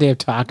 meals a day of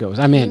tacos.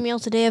 I'm 3 in.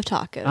 meals a day of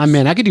tacos. I'm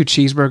in. I could do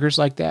cheeseburgers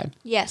like that.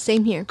 Yeah,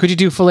 same here. Could you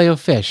do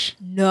Filet-O-Fish?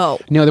 No.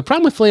 No, the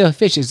problem with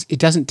Filet-O-Fish is it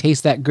doesn't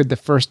taste that good the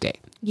first day.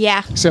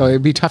 Yeah. So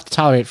it'd be tough to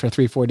tolerate for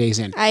 3-4 days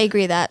in. I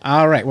agree that.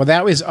 All right. Well,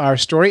 that was our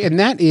story, and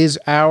that is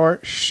our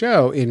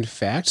show, in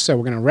fact. So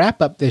we're going to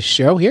wrap up this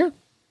show here.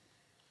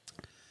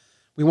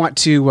 We want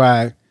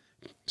to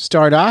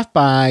start off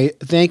by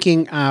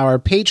thanking our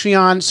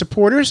Patreon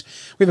supporters.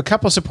 We have a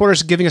couple of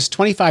supporters giving us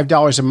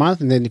 $25 a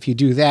month, and then if you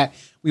do that,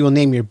 we will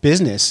name your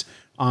business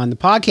on the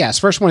podcast.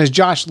 First one is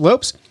Josh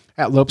Lopes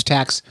at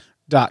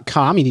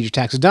lopestax.com. You need your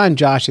taxes done.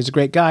 Josh is a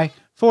great guy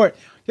for it.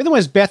 The other one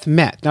is Beth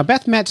Metz. Now,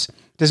 Beth Metz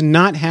does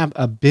not have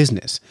a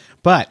business,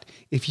 but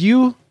if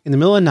you, in the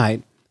middle of the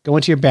night, go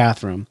into your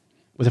bathroom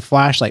with a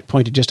flashlight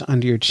pointed just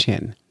under your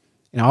chin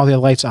and all the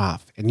lights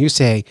off, and you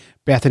say,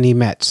 Bethany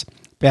Metz,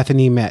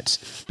 Bethany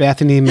Metz,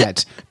 Bethany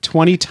Metz,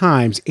 20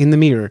 times in the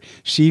mirror,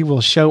 she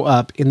will show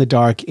up in the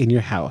dark in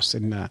your house.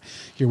 And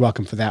you're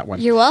welcome for that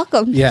one. You're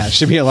welcome. Yeah, it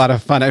should be a lot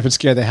of fun. It would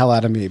scare the hell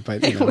out of me.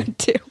 But I would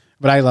too.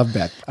 But I love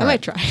Beth. I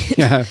might try.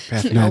 Yeah,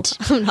 Beth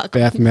Metz. I'm not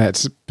Beth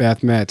Metz.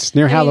 Beth Metz.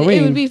 Near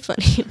Halloween. It would be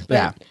funny.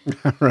 Yeah.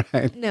 All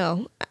right.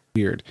 No.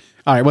 Weird.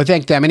 All right. Well,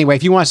 thank them. Anyway,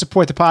 if you want to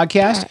support the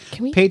podcast,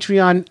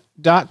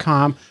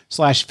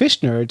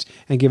 patreon.com/fishnerds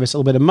and give us a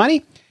little bit of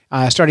money.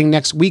 Starting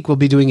next week, we'll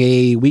be doing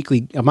a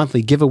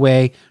monthly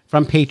giveaway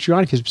from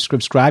Patreon. If you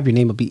subscribe, your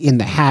name will be in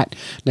the hat.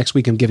 Next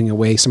week, I'm giving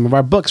away some of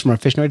our books from our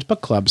Fish Nerds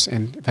book clubs.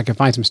 And if I can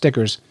find some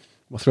stickers,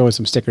 we'll throw in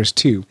some stickers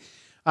too.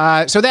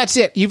 So that's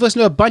it. You've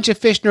listened to a bunch of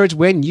Fish Nerds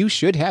when you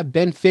should have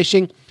been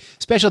fishing.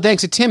 Special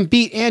thanks to Tim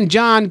Beat and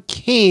John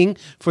King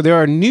for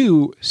their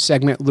new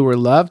segment, Lure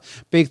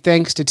Love. Big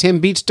thanks to Tim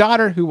Beat's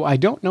daughter, who I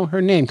don't know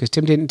her name because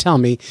Tim didn't tell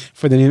me,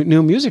 for the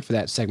new music for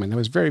that segment. That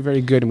was very,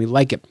 very good, and we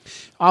like it.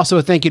 Also,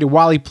 a thank you to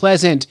Wally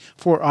Pleasant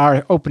for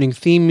our opening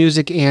theme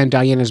music and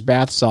Diana's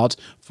Bath Salts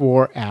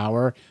for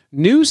our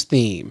news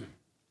theme.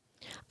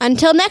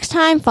 Until next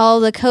time,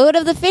 follow the code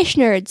of the Fish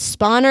Nerds.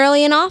 Spawn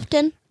early and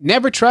often.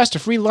 Never trust a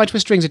free lunch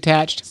with strings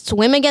attached.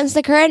 Swim against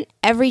the current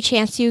every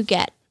chance you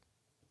get.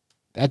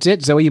 That's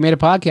it. Zoe, you made a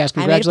podcast.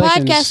 Congratulations. I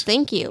made a podcast.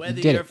 Thank you. Whether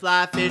you're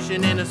fly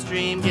fishing in a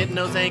stream, getting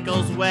those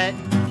ankles wet,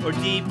 or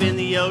deep in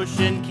the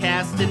ocean,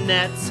 casting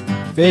nets.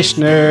 Fish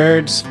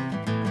Nerds.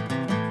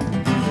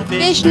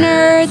 Fish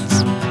Nerds.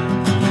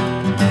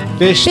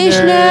 Fish Fish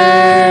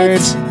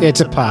Nerds. Nerds.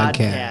 It's a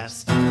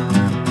podcast.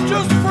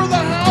 Just for the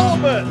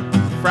halibut.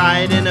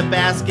 Fried in a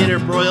basket or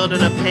broiled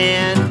in a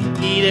pan.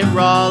 Eat it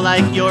raw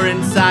like you're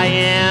in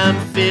Siam.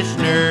 Fish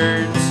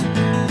Nerds.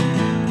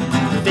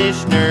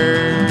 Fish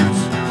Nerds.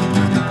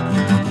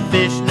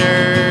 Fish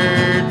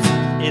Nerds.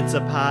 It's a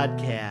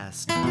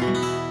podcast.